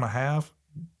don't want to have,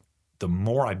 the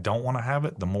more I don't want to have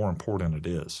it, the more important it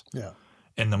is. Yeah.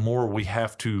 And the more we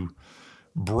have to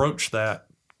broach that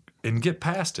and get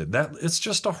past it. That it's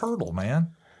just a hurdle,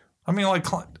 man. I mean, like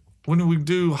when we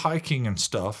do hiking and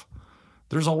stuff,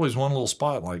 there's always one little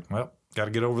spot like, well, got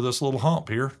to get over this little hump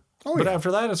here. Oh, but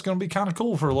after that, it's going to be kind of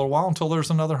cool for a little while until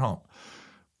there's another hump.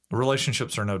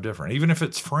 Relationships are no different. Even if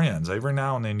it's friends, every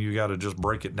now and then you got to just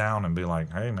break it down and be like,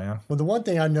 hey, man. Well, the one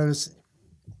thing I noticed,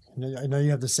 I know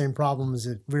you have the same problem, is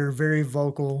that we're very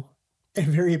vocal and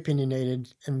very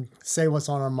opinionated and say what's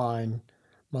on our mind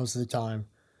most of the time.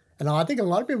 And I think a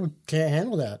lot of people can't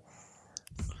handle that.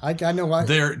 I know why.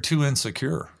 They're too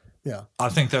insecure. Yeah. I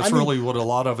think that's really what a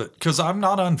lot of it, because I'm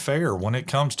not unfair when it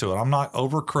comes to it. I'm not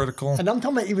overcritical. And I'm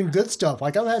talking about even good stuff.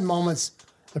 Like I've had moments,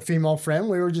 a female friend,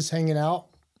 we were just hanging out,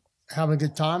 having a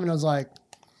good time, and I was like,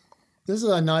 this is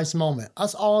a nice moment.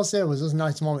 That's all I said was this is a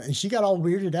nice moment. And she got all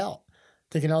weirded out,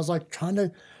 thinking I was like trying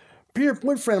to be her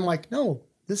boyfriend. I'm like, no,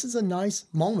 this is a nice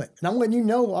moment. And I'm letting you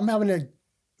know I'm having a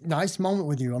nice moment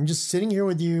with you. I'm just sitting here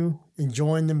with you,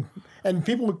 enjoying them. And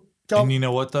people tell And you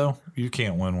know what, though? You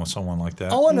can't win with someone like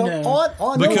that. Oh, I know. No.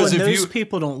 Oh, I know. Because those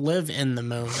people don't live in the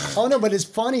moment. Oh, no, but it's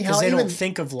funny how they don't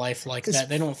think of life like that.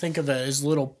 They don't think of it as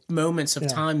little moments of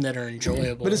time that are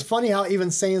enjoyable. But it's funny how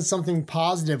even saying something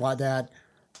positive like that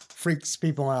freaks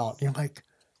people out. You're like,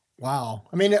 wow.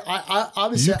 I mean, I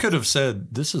obviously... You could have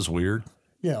said, this is weird.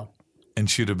 Yeah. And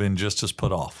she'd have been just as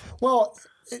put off. Well,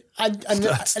 I'm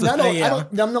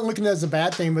not looking at it as a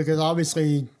bad thing, because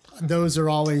obviously those are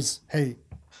always, hey,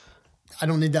 I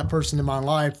don't need that person in my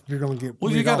life. You're going to get...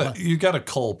 Well, you gotta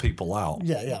cull people out.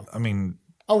 Yeah. I mean...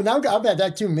 Oh, now I've had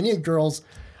that too. Many girls,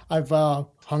 I've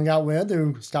hung out with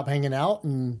who stop hanging out,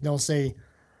 and they'll say,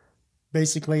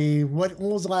 basically, what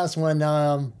was the last one?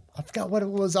 I forgot what it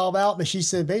was all about, but she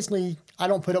said, basically, I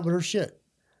don't put up with her shit.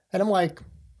 And I'm like,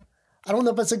 I don't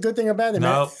know if that's a good thing or bad thing.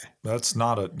 No, that's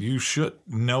not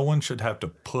no one should have to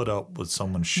put up with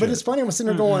someone's shit. But it's funny, I'm sitting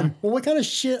there going, well, what kind of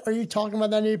shit are you talking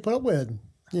about that I need to put up with?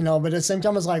 You know, but at the same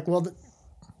time, it's like, well,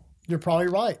 you're probably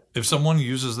right. If someone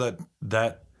uses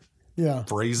that Yeah.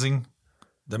 phrasing,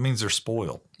 that means they're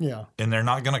spoiled. Yeah. And they're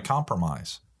not going to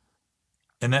compromise.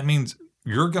 And that means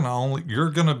you're going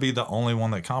to be the only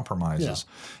one that compromises.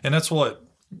 Yeah. And that's what,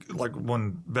 like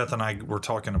when Beth and I were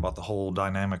talking about the whole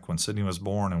dynamic when Sydney was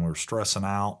born and we were stressing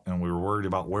out and we were worried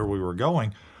about where we were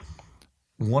going.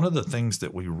 One of the things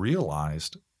that we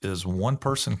realized is one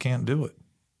person can't do it.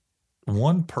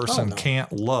 One person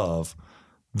can't love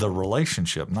the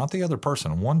relationship, not the other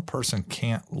person. One person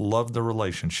can't love the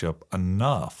relationship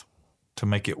enough to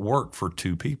make it work for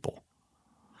two people.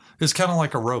 It's kind of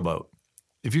like a rowboat.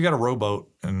 If you got a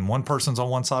rowboat and one person's on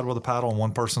one side with a paddle and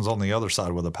one person's on the other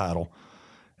side with a paddle,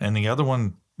 and the other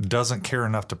one doesn't care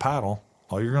enough to paddle,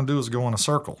 all you're going to do is go in a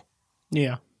circle.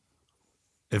 Yeah.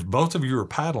 If both of you are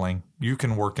paddling, you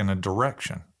can work in a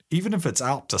direction. Even if it's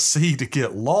out to sea to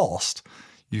get lost,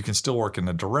 you can still work in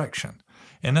a direction.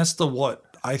 And that's what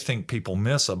I think people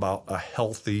miss about a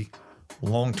healthy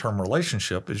long-term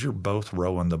relationship is you're both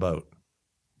rowing the boat.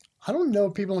 I don't know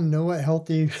if people know what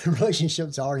healthy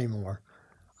relationships are anymore.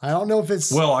 I don't know if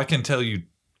it's... Well, I can tell you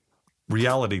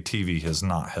reality TV has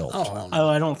not helped. Oh,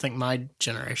 I don't think my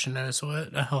generation knows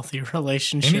what a healthy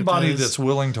relationship Anybody is. that's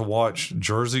willing to watch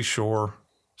Jersey Shore,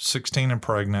 16 and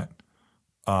Pregnant,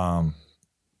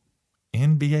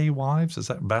 NBA Wives, is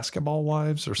that Basketball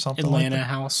Wives or something Atlanta like that?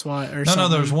 Housewives or something? No,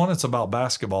 there's one that's about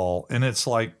basketball, and it's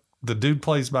like the dude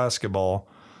plays basketball,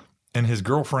 and his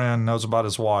girlfriend knows about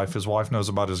his wife knows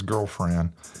about his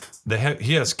girlfriend.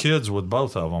 He has kids with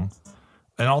both of them,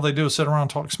 and all they do is sit around and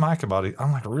talk smack about it.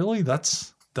 I'm like, really?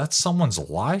 That's someone's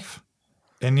life?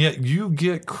 And yet you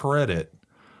get credit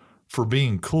for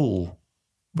being cool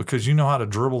because you know how to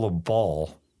dribble a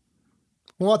ball.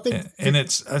 Well, I think, and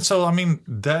so I mean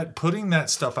that putting that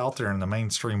stuff out there in the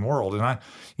mainstream world, and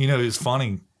it's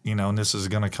funny, and this is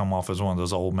going to come off as one of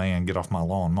those old man get off my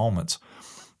lawn moments.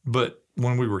 But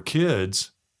when we were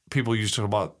kids, people used to talk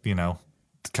about,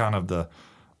 kind of the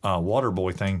water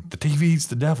boy thing. The TV's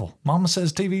the devil. Mama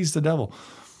says TV's the devil.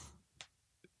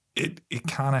 It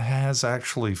kind of has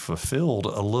actually fulfilled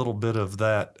a little bit of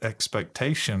that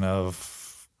expectation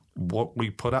of what we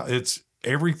put out. It's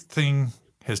everything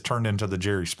has turned into the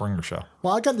Jerry Springer show.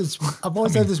 Well, I've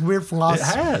always had this weird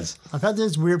philosophy. It has. I've had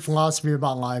this weird philosophy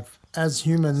about life. As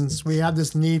humans, we have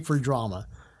this need for drama.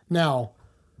 Now,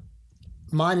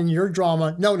 mine and your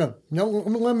drama. No.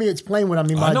 Let me explain what I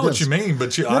mean by this. I know what you mean,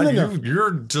 but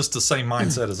you're just the same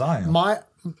mindset as I am.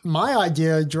 My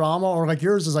idea of drama, or like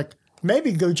yours, is like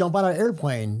maybe go jump on an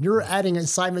airplane. You're adding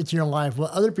excitement to your life.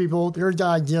 Well, other people, their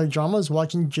idea of drama is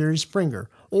watching Jerry Springer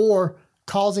or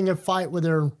causing a fight with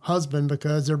their husband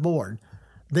because they're bored.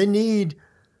 They need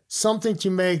something to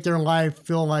make their life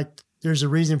feel like there's a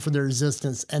reason for their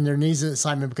existence, and there needs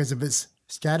excitement because if it's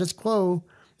status quo,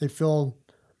 they feel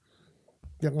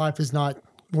that life is not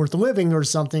worth living or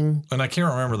something. And I can't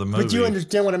remember the movie. But you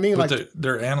understand what I mean? But like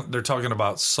they're talking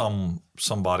about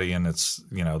somebody, and it's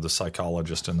the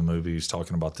psychologist in the movie is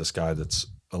talking about this guy that's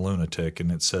a lunatic, and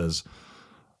it says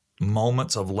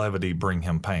moments of levity bring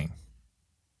him pain.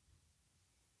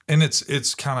 And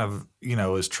it's kind of,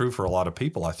 is true for a lot of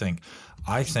people. I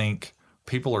think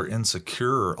people are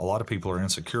insecure. A lot of people are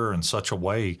insecure in such a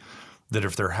way that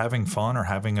if they're having fun or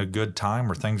having a good time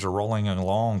or things are rolling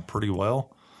along pretty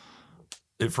well,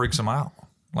 it freaks them out.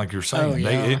 Like you're saying,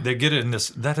 they get it in this,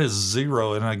 that is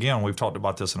zero. And again, we've talked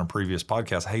about this in a previous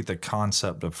podcast. I hate the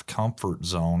concept of comfort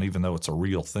zone, even though it's a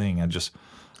real thing. I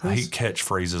hate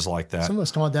catchphrases like that. Someone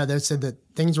was talking about that. They said that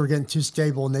things were getting too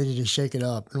stable and they needed to shake it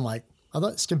up. And I'm like, I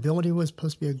thought stability was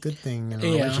supposed to be a good thing in a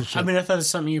relationship. I mean, I thought it's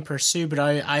something you pursue, but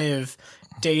I have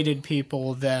dated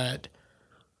people that,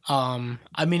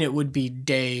 it would be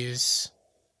days.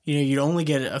 You'd only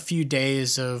get a few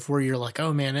days of where you're like,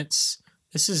 oh man, this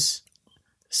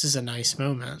is a nice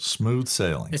moment. Smooth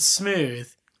sailing. It's smooth.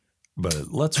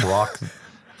 But let's rock.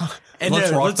 And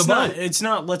let's rock the boat. It's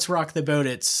not let's rock the boat.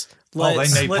 It's they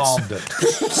napalmed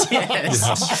it.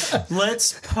 Yes.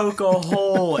 Let's poke a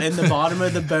hole in the bottom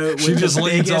of the boat. She just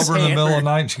leans over in the middle of the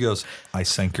night. night and she goes, I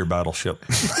sank your battleship.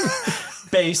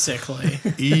 Basically.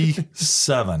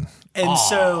 E7. And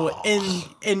so,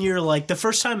 and you're like, the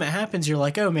first time it happens, you're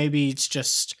like, oh, maybe it's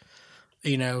just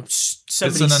you know, It's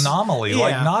an anomaly.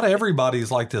 Like, not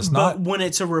everybody's like this. But when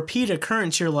it's a repeat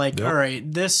occurrence, you're like, all right,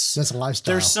 that's a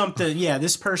lifestyle. There's something,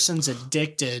 this person's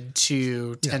addicted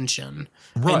to tension.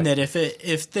 Right. And that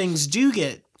if things do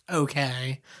get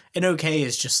okay, and okay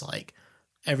is just like,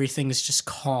 everything is just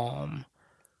calm.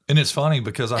 And it's funny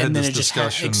because I had this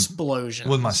discussion explosions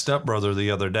with my stepbrother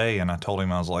the other day, and I told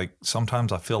him, I was like,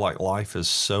 sometimes I feel like life is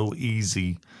so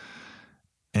easy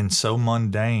and so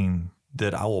mundane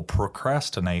that I will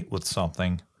procrastinate with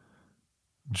something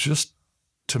just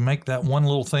to make that one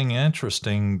little thing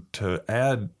interesting, to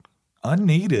add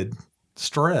unneeded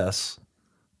stress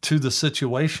to the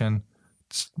situation,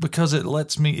 because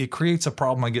it creates a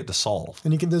problem I get to solve.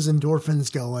 And you get those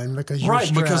endorphins going because you're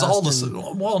right, because all this,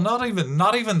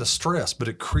 not even the stress, but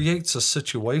it creates a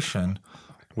situation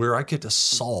where I get to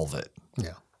solve it.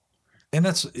 Yeah. And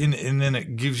then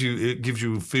it gives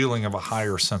you a feeling of a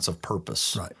higher sense of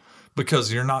purpose. Right.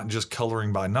 Because you're not just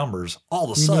coloring by numbers.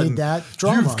 All of a sudden, need that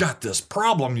drama. You've got this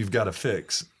problem you've got to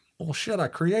fix. Well, shit, I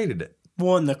created it.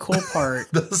 Well, and the cool part,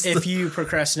 if you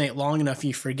procrastinate long enough,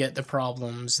 you forget the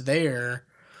problems there.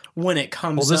 When it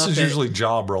comes up. Well, this is usually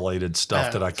job-related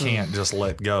stuff that I can't just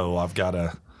let go. I've got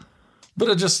to.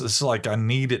 But it's like I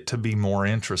need it to be more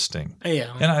interesting.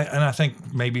 Yeah. And I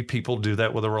think maybe people do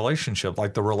that with a relationship.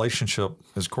 Like the relationship,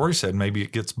 as Corey said, maybe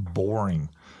it gets boring.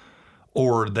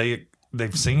 Or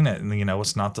they've seen it and,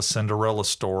 it's not the Cinderella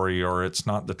story, or it's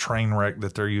not the train wreck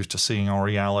that they're used to seeing on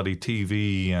reality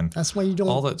TV and that's why you don't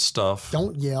all that stuff.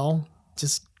 Don't yell.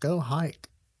 Just go hike.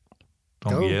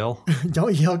 Don't yell.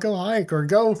 Don't yell. Go hike or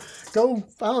go. I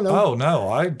don't know. Oh no,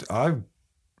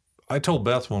 I told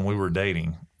Beth when we were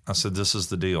dating, I said, this is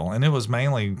the deal. And it was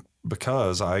mainly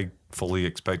because I fully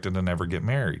expected to never get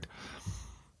married.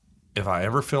 If I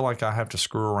ever feel like I have to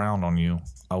screw around on you,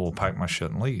 I will pack my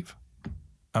shit and leave.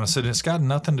 And I said, it's got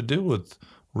nothing to do with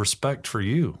respect for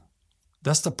you.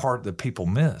 That's the part that people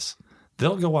miss.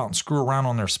 They'll go out and screw around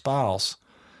on their spouse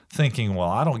thinking, well,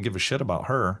 I don't give a shit about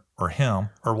her or him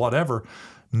or whatever,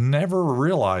 never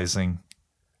realizing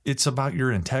it's about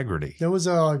your integrity. There was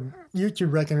a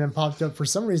YouTube recommend popped up for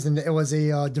some reason. It was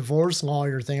a divorce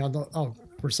lawyer thing.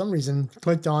 For some reason,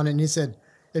 clicked on it and he said,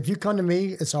 if you come to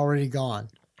me, it's already gone.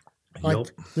 Like,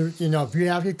 if you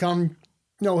have to come,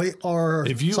 or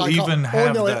if you even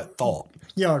have that thought.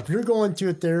 Yeah, if you're going to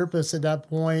a therapist at that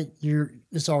point,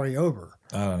 it's already over.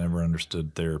 I never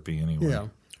understood therapy anyway. Yeah.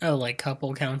 Oh, like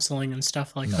couple counseling and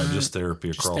stuff like that. No, just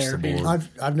therapy across the board.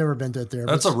 I've never been to a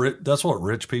therapist. That's what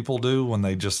rich people do when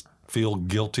they just feel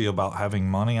guilty about having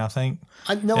money, I think.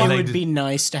 It would be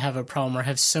nice to have a problem or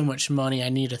have so much money. I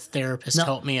need a therapist to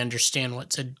help me understand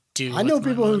what to do. I know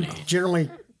people who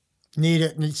generally need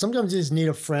it. And sometimes you just need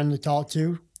a friend to talk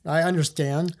to. I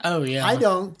understand. Oh, yeah. I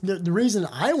don't. The reason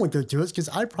I went to it is because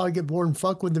I'd probably get bored and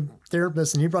fuck with the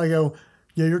therapist, and he'd probably go,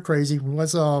 yeah, you're crazy.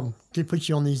 Let's put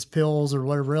you on these pills or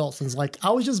whatever else. And it's like,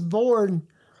 I was just bored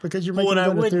because you're making me go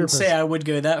to a therapist. I wouldn't say I would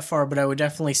go that far, but I would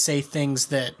definitely say things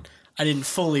that I didn't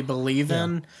fully believe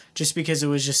in, just because it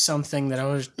was just something that I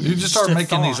was. You just start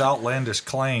making these outlandish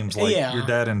claims, like your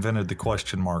dad invented the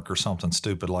question mark or something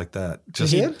stupid like that.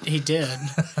 Just, he did.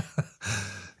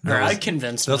 I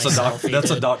convinced myself. That's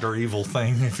a Dr. Evil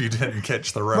thing. If you didn't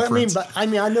catch the reference, I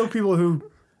know people who.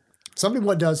 Some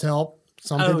people it does help.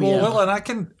 Some people,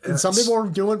 and some people are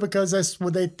doing it because that's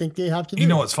what they think they have to do. You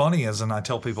know what's funny is, and I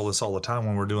tell people this all the time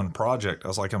when we're doing a project, I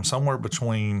was like, I'm somewhere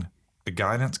between a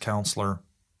guidance counselor,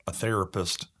 a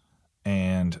therapist,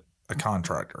 and a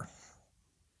contractor.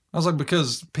 I was like,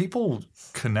 because people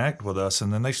connect with us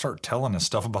and then they start telling us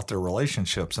stuff about their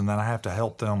relationships, and then I have to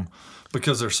help them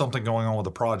because there's something going on with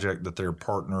the project that their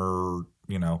partner,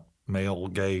 male,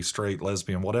 gay, straight,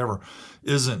 lesbian, whatever,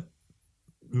 isn't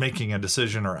making a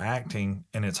decision or acting,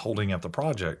 and it's holding up the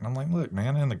project. And I'm like, look,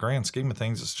 man, in the grand scheme of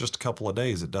things, it's just a couple of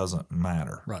days. It doesn't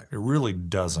matter. Right. It really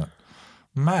doesn't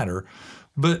matter.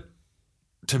 But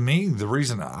to me, the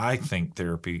reason I think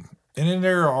therapy, and then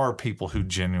there are people who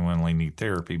genuinely need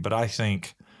therapy, but I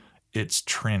think it's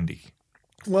trendy.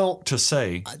 Well, to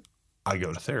say, I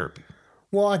go to therapy.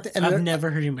 Well, I've never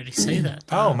heard anybody say that.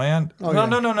 Oh man, no,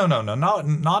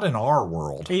 not in our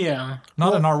world. Yeah,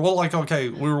 not in our world. Like, okay,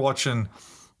 we were watching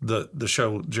the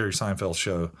show, Jerry Seinfeld's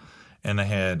show, and they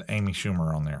had Amy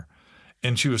Schumer on there,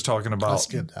 and she was talking about. I'll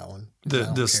skip that one.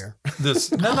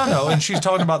 This no, and she's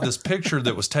talking about this picture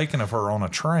that was taken of her on a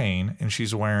train, and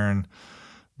she's wearing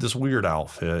this weird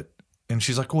outfit, and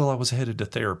she's like, "Well, I was headed to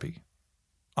therapy."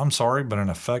 I'm sorry, but an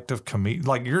effective comedian,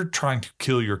 like, you're trying to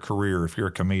kill your career if you're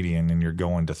a comedian and you're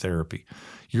going to therapy.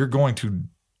 You're going to,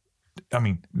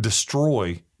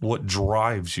 destroy what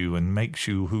drives you and makes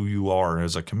you who you are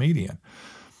as a comedian.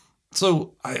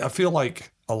 So I feel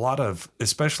like a lot of,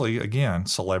 especially again,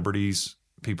 celebrities,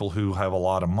 people who have a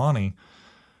lot of money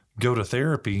go to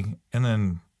therapy, and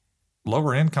then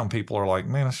lower income people are like,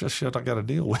 man, it's just shit I got to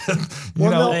deal with. you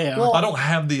know, I don't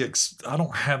have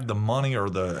the money or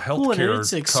the health care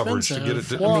coverage to get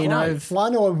it. Well, I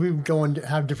know we go and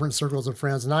have different circles of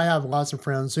friends, and I have lots of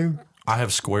friends who. I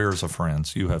have squares of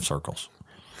friends. You have circles.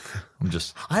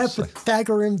 I have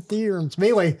Pythagorean theorems. But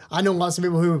anyway, I know lots of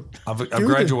people who. I've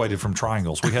graduated from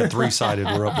triangles. We had 3-sided.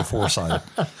 We're up to 4-sided.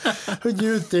 Who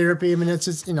do therapy. I mean, it's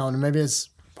just, maybe it's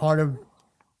part of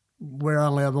where I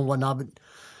live and whatnot.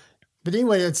 But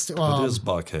anyway, it's. It is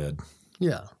Buckhead.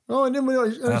 Yeah. Oh, and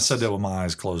I said that with my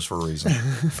eyes closed for a reason.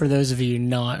 For those of you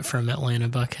not from Atlanta,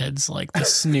 Buckhead's like the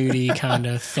snooty kind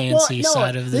of fancy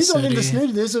side of the city. These aren't even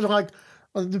snooty. These are like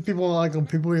the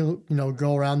people who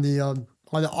go around the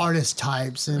artist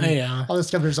types and all this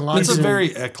stuff. There's a lot. It's a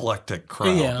very eclectic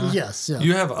crowd. Yeah. Yes. Yeah.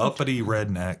 You have uppity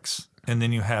rednecks, and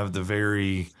then you have the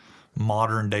very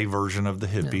modern day version of the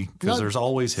hippie, because there's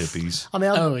always hippies. I mean,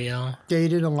 I've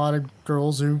dated a lot of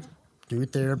girls who do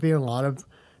therapy, and a lot of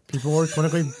people are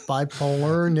clinically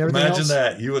bipolar and everything Imagine else.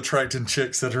 that, you attracting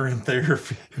chicks that are in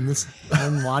therapy.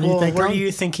 And why do you think where do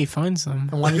you think he finds them?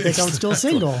 And why do you think I'm still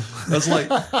single? That's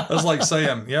like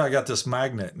saying, yeah, I got this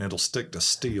magnet and it'll stick to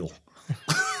steel.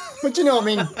 But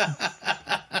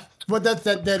but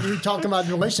that you're talking about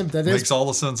the relationship, that makes all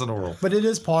the sense in the world. But that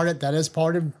is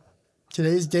part of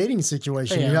today's dating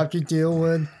situation. You have to deal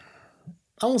with.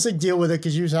 I won't say deal with it,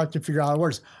 because you just have to figure out how it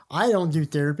works. I don't do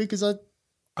therapy because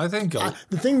I think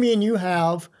the thing me and you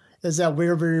have is that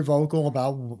we're very vocal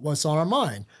about what's on our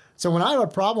mind. So when I have a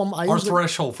problem, our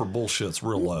threshold for bullshit's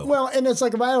real low. Well, and it's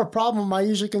like, if I have a problem, I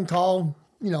usually can call.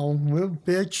 We'll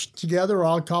bitch together, or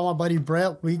I'll call my buddy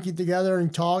Brett. We get together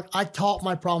and talk. I talk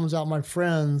my problems out with my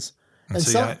friends. And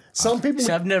some people...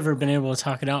 See, I've never been able to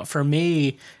talk it out. For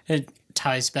me, it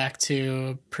ties back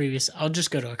to previous... I'll just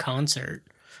go to a concert.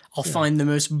 I'll find the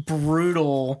most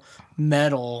brutal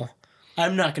metal.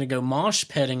 I'm not going to go mosh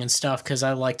pitting and stuff, because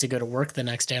I like to go to work the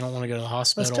next day. I don't want to go to the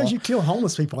hospital. That's because you kill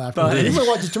homeless people after that. You've been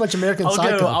watching too much American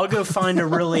Psycho. I'll go find a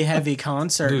really heavy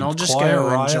concert, and I'll just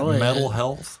go enjoy Mental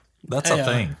Health. That's a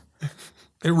thing.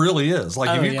 It really is.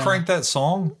 Like, if you crank that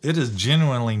song, it is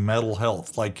genuinely mental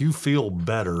health. Like, you feel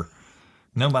better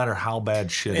no matter how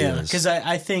bad shit is. Yeah, because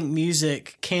I think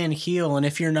music can heal, and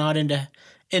if you're not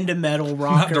into metal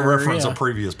rock, not to reference a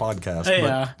previous podcast.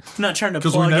 I'm not trying to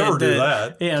plug it. Because we never do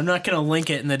that. Yeah, I'm not going to link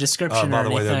it in the description. By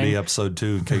the way, that'd be episode 2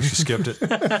 in case you skipped it.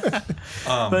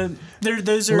 But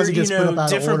those are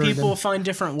different people find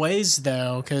different ways,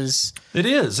 though, because it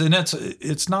is, and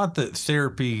it's not that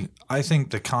therapy. I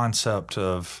think the concept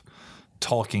of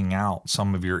talking out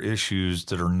some of your issues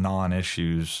that are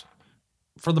non-issues,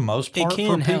 for the most part,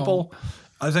 for people. Help.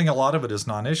 I think a lot of it is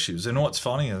non-issues. And what's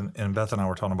funny, and Beth and I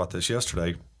were talking about this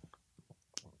yesterday,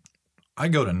 I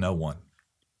go to no one.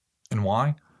 And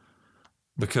why?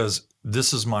 Because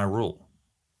this is my rule.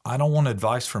 I don't want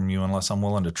advice from you unless I'm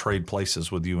willing to trade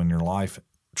places with you in your life,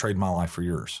 trade my life for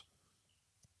yours.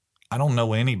 I don't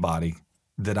know anybody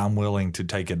that I'm willing to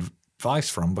take advice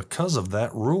from because of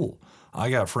that rule. I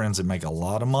got friends that make a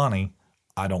lot of money.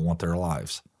 I don't want their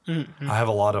lives. Mm-hmm. I have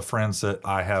a lot of friends that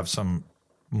I have some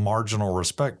marginal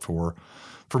respect for.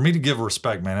 For me to give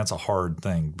respect, man, that's a hard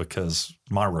thing, because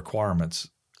my requirements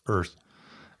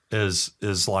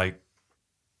is like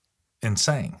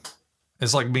insane.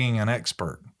 It's like being an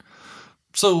expert.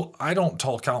 So I don't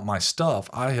talk out my stuff.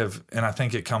 And I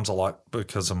think it comes a lot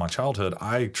because of my childhood.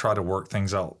 I try to work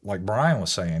things out, like Brian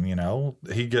was saying.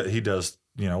 He does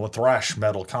a thrash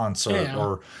metal concert,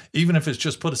 or even if it's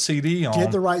just put a CD on.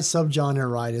 Get the right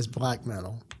subgenre right is black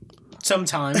metal.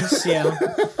 Sometimes, yeah.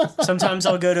 Sometimes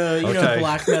I'll go to a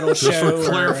black metal show. Just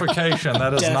for clarification,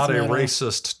 that is not a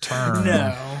racist term.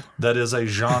 No, that is a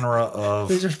genre of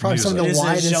These are probably music. some of the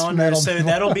widest metal. So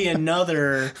that'll be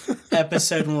another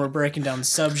episode when we're breaking down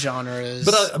subgenres.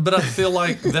 But I feel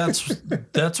like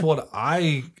that's what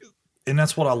I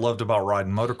loved about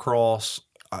riding motocross.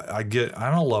 I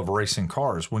don't love racing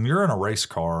cars. When you're in a race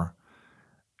car,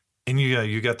 and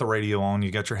you got the radio on,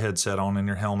 you got your headset on and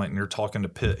your helmet, and you're talking to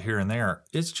Pitt here and there.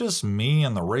 It's just me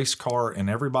and the race car and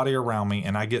everybody around me,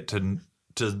 and I get to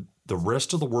the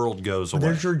rest of the world goes away.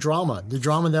 There's your drama. The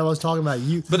drama that I was talking about.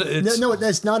 No,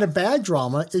 that's not a bad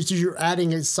drama. It's just you're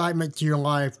adding excitement to your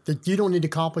life that you don't need to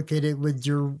complicate it with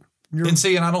your. And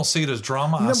I don't see it as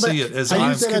drama. I see it as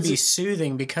it could be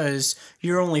soothing, because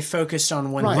you're only focused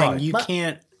on one thing. You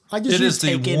can't. I just use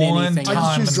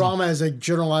drama as a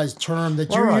generalized term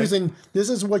that you're using. This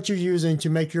is what you're using to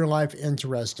make your life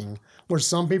interesting. Where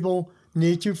some people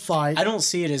need to fight. I don't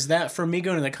see it as that. For me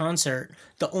going to the concert,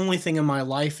 the only thing in my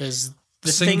life is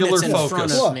the Singular thing that's in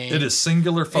focus. front of me. It is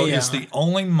singular focus. Yeah. It's the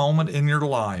only moment in your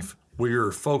life where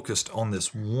you're focused on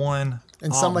this one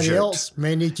and somebody object. else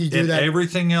may need to do And that.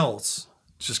 everything else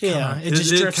just Yeah, kinda, it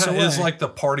just drifts It's away. like the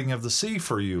parting of the sea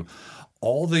for you.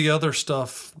 All the other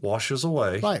stuff washes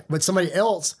away. Right. But somebody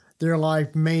else, their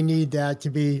life may need that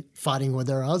to be fighting with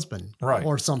their husband. Right.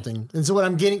 Or something. And so what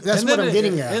I'm getting, that's And what then I'm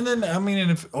getting at. And then, I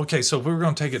mean, so if we were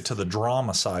going to take it to the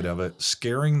drama side of it,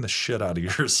 scaring the shit out of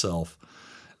yourself,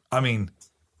 I mean,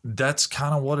 that's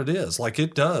kind of what it is. Like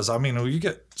it does. I mean,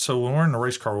 so when we're in the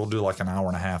race car, we'll do like an hour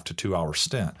and a half to 2 hour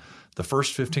stint. The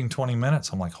first 15, 20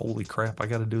 minutes, I'm like, holy crap, I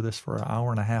got to do this for an hour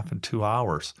and a half and 2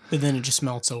 hours. But then it just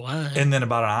melts away. And then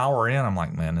about an hour in, I'm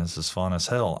like, man, this is fun as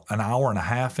hell. An hour and a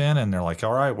half in, and they're like,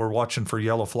 all right, we're watching for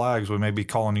yellow flags. We may be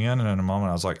calling you in a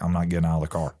moment. I was like, I'm not getting out of the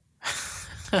car.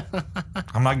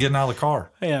 I'm not getting out of the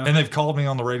car. Yeah. And they've called me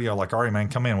on the radio like, all right, man,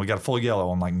 come in. We got a full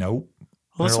yellow. I'm like, nope.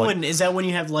 Well, They're like- is that when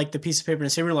you have like the piece of paper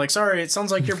and say, we're like, sorry, it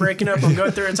sounds like you're breaking up. I'm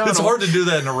going through a tunnel. It's hard to do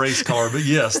that in a race car, but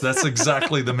yes, that's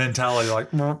exactly the mentality.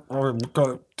 Like,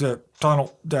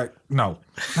 tunnel deck. No,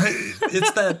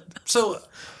 it's that. So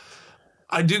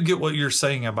I do get what you're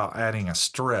saying about adding a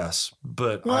stress,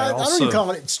 but Well, I I don't also even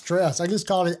call it stress. I just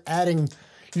call it adding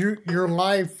your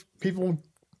life.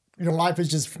 Your life is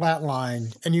just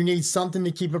flatlined, and you need something to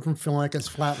keep it from feeling like it's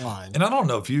flatlined. and I don't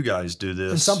know if you guys do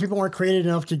this. And some people aren't creative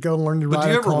enough to go learn to But ride do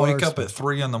you a ever car. wake up at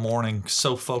 3 a.m.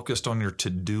 so focused on your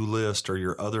to-do list or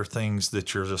your other things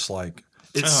that you're just like,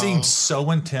 it seems so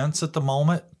intense at the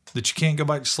moment that you can't go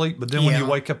back to sleep. But then when you Yeah.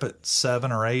 wake up at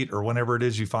 7 or 8 or whenever it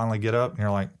is you finally get up and you're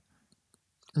like,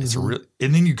 it's Mm-hmm. real.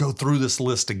 And then you go through this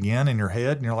list again in your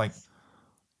head and you're like,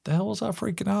 the hell was I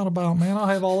freaking out about, man?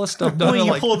 I have all this stuff done. Well, And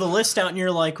you like, pull the list out and you're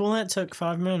like, well, that took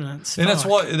 5 minutes. and that's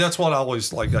Fuck. what I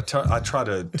always like. I try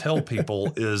to tell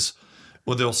people is,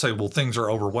 well, they'll say, well, things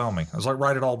are overwhelming. I was like,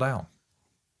 write it all down.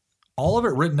 All of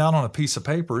it written down on a piece of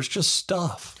paper is just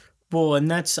stuff. Well,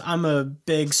 and I'm a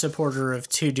big supporter of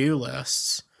to-do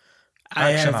lists.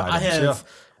 Action I items, have yeah.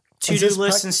 to-do Is this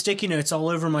lists and sticky notes all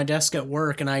over my desk at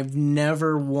work, and I've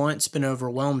never once been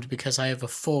overwhelmed because I have a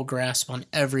full grasp on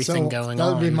everything going that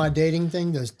on. would be my dating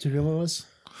thing, those to-do lists.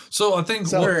 So I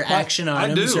think or action I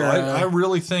items. do. Or, I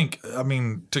really think. I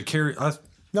mean, to carry.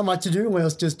 No, my to-do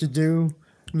list is to do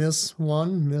miss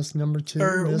one, miss number two.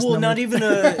 or miss well, number not even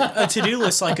a to-do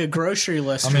list, like a grocery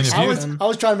list. I mean, or if I you- was, something. I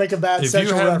was trying to make a bad If you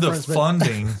sexual have the reference, but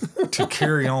funding to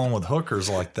carry on with hookers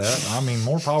like that, I mean,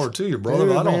 more power to you, brother.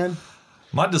 dude, I don't. man,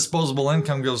 My disposable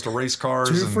income goes to race cars.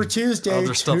 2 and for Tuesday,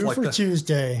 other stuff 2 like for that.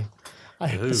 Tuesday. Dude,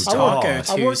 I worked, God.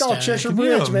 I worked off Tuesday. Cheshire Can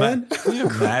you Bridge, man. Can you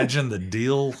imagine the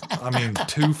deal? I mean,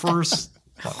 twofers.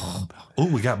 Oh,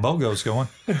 we got BOGOs going.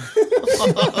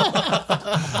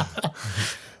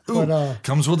 But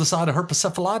Comes with a side of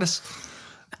herpetocephalitis.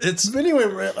 It's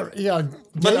anyway, yeah.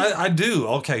 But I do.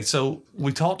 Okay, so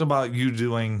we talked about you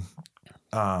doing,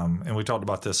 and we talked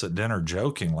about this at dinner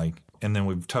jokingly, and then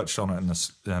we've touched on it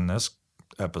in this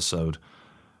episode.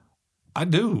 I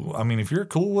do. I mean, if you're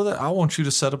cool with it, I want you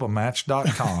to set up a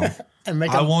Match.com. and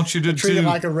make I want you to treat it do-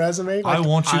 like a resume. I Like,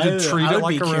 want you to treat I it would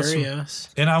like be a resume, curious.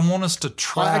 and I want us to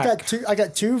track. I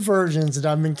got two versions that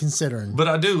I've been considering. But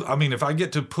I do. I mean, if I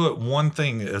get to put one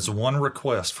thing as one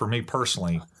request for me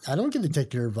personally, I don't get to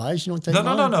take your advice. You don't take no.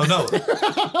 mine.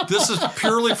 This is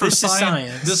purely for This is science.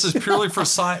 science. This is purely for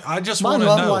science. I just My want to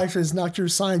love know. life is not your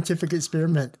scientific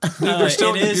experiment. You're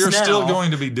still, it is you're still now.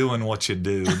 going to be doing what you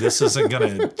do. This isn't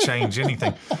going to change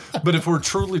anything. But if we're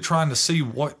truly trying to see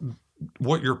what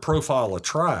your profile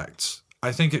attracts,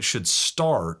 I think it should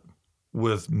start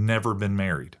with never been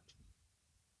married.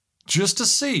 Just to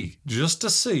see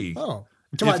Oh,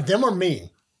 you talking about them or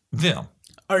me? them.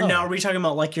 Or now, are we talking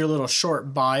about like your little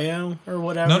short bio or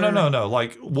whatever? No.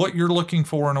 Like what you're looking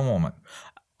for in a woman.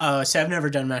 So I've never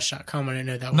done Mesh.com. I didn't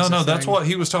know that was No, a that's thing. what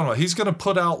he was talking about. He's going to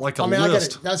put out like a I mean, I got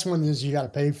list. it. That's one that you got to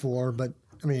pay for. But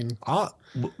I mean,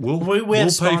 We'll We have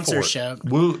pay for it. sponsorship.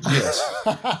 Yes.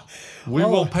 We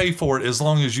will pay for it as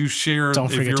long as you share. Don't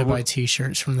if forget you're to wi- buy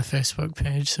T-shirts from the Facebook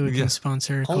page so we can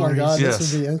sponsor. oh my God, Yes.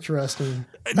 this would be interesting.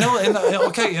 No, and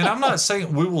okay, and I'm not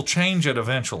saying we will change it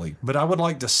eventually, but I would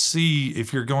like to see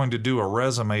if you're going to do a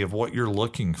resume of what you're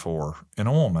looking for in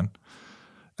a woman.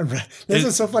 This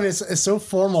is so funny. It's so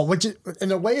formal, which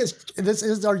in a way this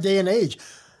is our day and age.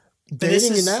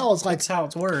 Dating now is like that's how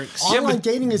it works. online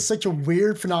dating is such a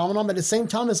weird phenomenon, but at the same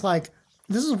time, it's like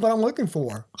this is what I'm looking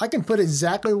for. I can put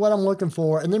exactly what I'm looking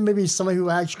for, and then maybe somebody who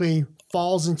actually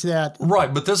falls into that.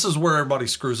 Right, but this is where everybody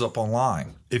screws up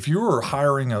online. If you are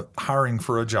hiring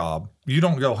for a job, you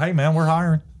don't go, "Hey man, we're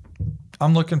hiring.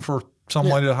 I'm looking for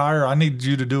somebody to hire. I need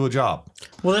you to do a job.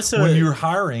 Well, that's When you're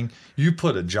hiring, you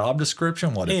put a job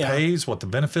description, what it Yeah. pays, what the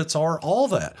benefits are, all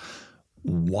that.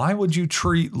 Why would you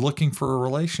treat looking for a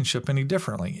relationship any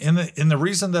differently? And the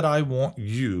reason that I want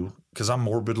you, because I'm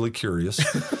morbidly curious,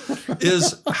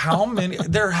 is how many,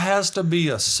 there has to be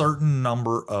a certain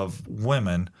number of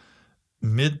women,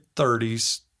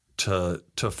 mid-30s to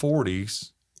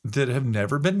 40s, that have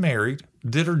never been married,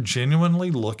 that are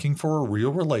genuinely looking for a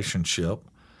real relationship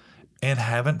and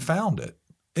haven't found it.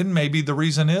 And maybe the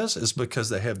reason is because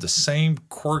they have the same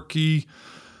quirky,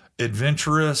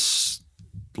 adventurous,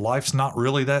 life's not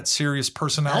really that serious I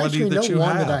personality actually that know you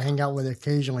one have. that I hang out with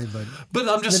occasionally, but But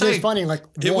I'm just it's saying, funny. Like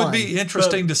it one, would be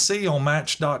interesting to see on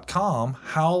Match.com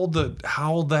how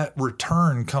that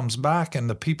return comes back and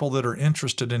the people that are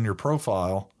interested in your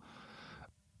profile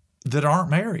that aren't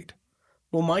married.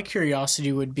 Well, my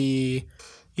curiosity would be,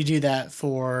 you do that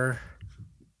for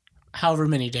however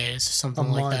many days, something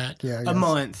A like month, that. yeah, I A guess.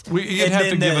 month. You'd And have to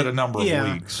then give the- it a number yeah.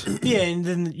 of weeks. Yeah, and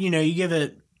then, you give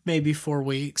it maybe 4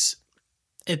 weeks.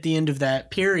 At the end of that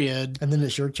period, and then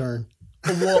it's your turn.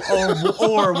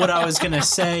 or what I was going to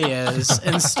say is,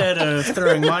 instead of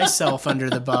throwing myself under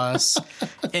the bus,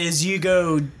 is you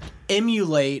go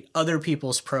emulate other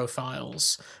people's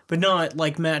profiles, but not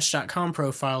like Match.com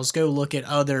profiles. Go look at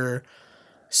other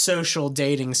social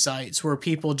dating sites where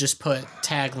people just put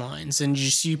taglines and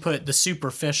you put the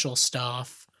superficial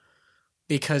stuff,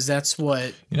 because that's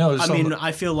what,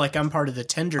 I feel like I'm part of the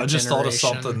Tinder I just generation.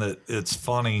 thought of something that it's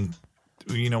funny.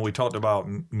 We talked about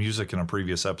music in a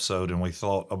previous episode, and we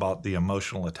thought about the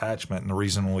emotional attachment. And the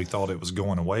reason we thought it was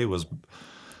going away was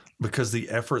because the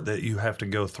effort that you have to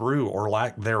go through, or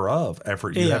lack thereof,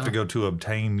 effort you have to go to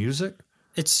obtain music.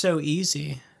 It's so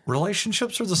easy.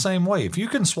 Relationships are the same way. If you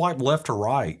can swipe left or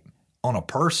right on a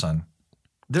person,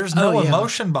 there's no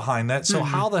emotion behind that. So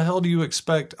how the hell do you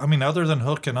expect, other than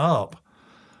hooking up?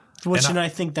 And I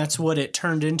think that's what it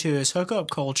turned into, is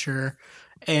hookup culture.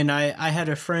 And I had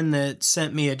a friend that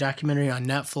sent me a documentary on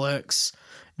Netflix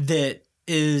that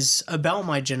is about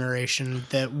my generation,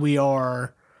 that we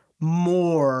are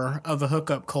more of a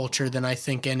hookup culture than I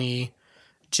think any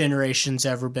generation's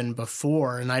ever been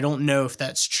before. And I don't know if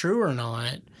that's true or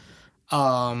not.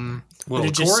 Well,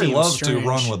 Corey loves to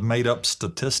run with made-up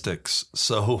statistics,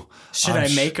 so should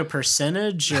I make a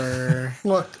percentage or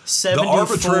Look,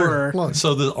 74?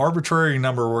 So the arbitrary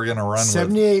number we're going to run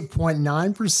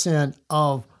 78.9%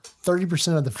 of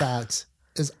 30% of the facts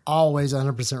is always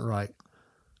 100% right.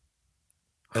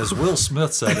 as Will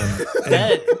Smith said,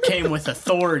 That came with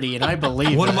authority, and I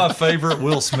believe one it. of my favorite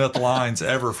Will Smith lines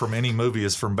ever from any movie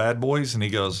is from Bad Boys, and he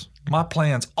goes, "My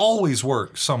plans always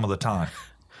work some of the time."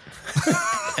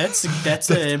 That's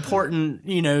an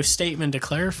important, statement to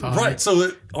clarify. Right.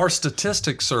 So our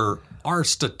statistics are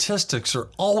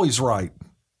always right.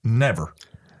 Never.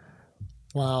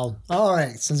 Wow. All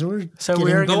right. Since we're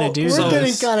we're going to do we're getting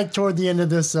this. kind of toward the end of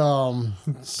this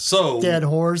So dead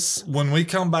horse. when we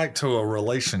come back to a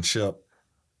relationship,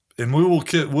 and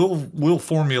we'll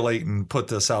formulate and put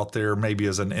this out there maybe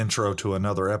as an intro to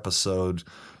another episode,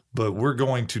 but we're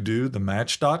going to do the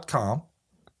Match.com.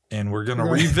 And we're going to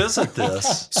revisit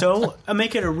this. So I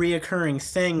make it a reoccurring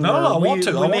thing. No, where I want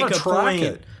to. We I make want to a track point,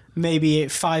 it. maybe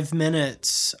 5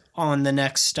 minutes on the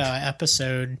next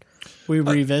episode. We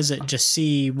revisit, just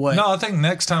see what. No, I think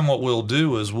next time what we'll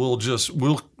do is we'll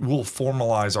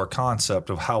formalize our concept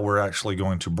of how we're actually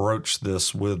going to broach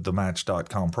this with the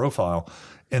Match.com profile.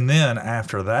 And then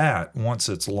after that, once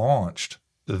it's launched,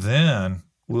 then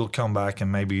we'll come back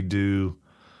and maybe do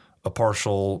a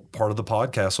partial part of the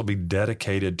podcast will be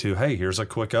dedicated to, hey, here's a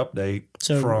quick update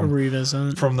a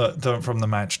revisit from the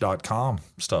Match.com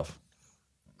stuff.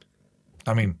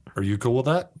 Are you cool with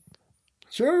that?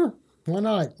 Sure. Why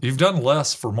not? You've done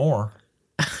less for more.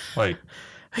 Wait.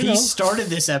 He started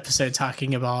this episode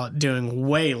talking about doing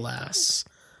way less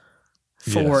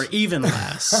for even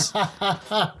less.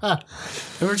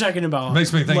 We're talking about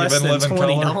Makes me think less of In than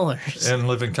Living $20. Color. In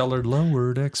Living Color,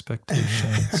 lowered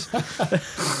expectations.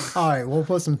 All right. We'll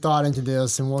put some thought into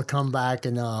this, and we'll come back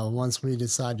and once we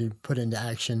decide to put into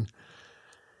action.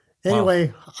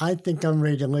 Anyway, I think I'm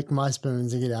ready to lick my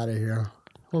spoons and get out of here.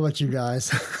 What about you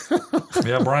guys?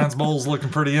 Yeah, Brian's bowl's looking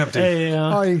pretty empty. Hey,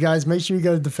 All right, you guys, make sure you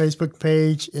go to the Facebook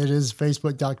page. It is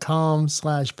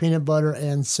facebook.com/peanut butter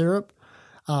and syrup.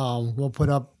 We'll put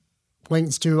up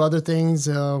links to other things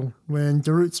when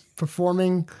Darut's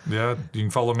performing. Yeah, you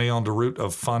can follow me on Darut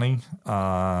of Funny.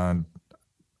 I'll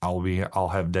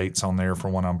have dates on there for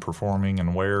when I'm performing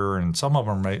and where, and some of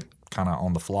them are kind of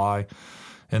on the fly.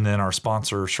 And then our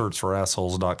sponsor,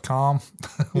 shirtsforassholes.com.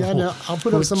 Yeah, no, I'll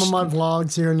put up some of my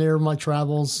vlogs here and there, my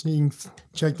travels. You can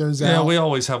check those out. Yeah, we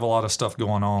always have a lot of stuff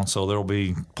going on, so there'll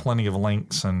be plenty of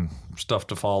links and stuff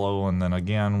to follow. And then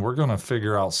again, we're going to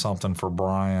figure out something for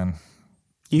Brian.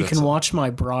 You can watch my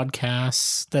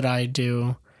broadcasts that I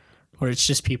do, where it's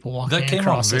just people walking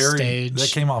across the stage. That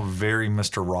came out very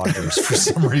Mr. Rogers for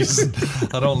some reason.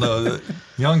 I don't know.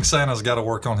 Young Santa's got to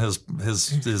work on his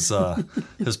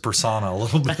persona a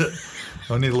little bit.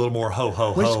 I need a little more ho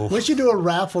ho ho. We should do a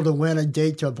raffle to win a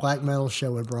date to a black metal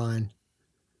show with Brian.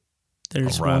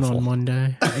 There's one on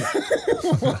Monday.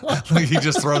 He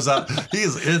just throws out.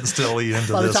 He's instantly into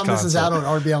this. By the time concept. this is out, it'll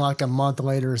already be like a month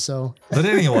later or so. But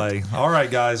anyway, all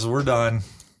right, guys, we're done.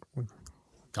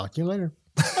 Talk to you later.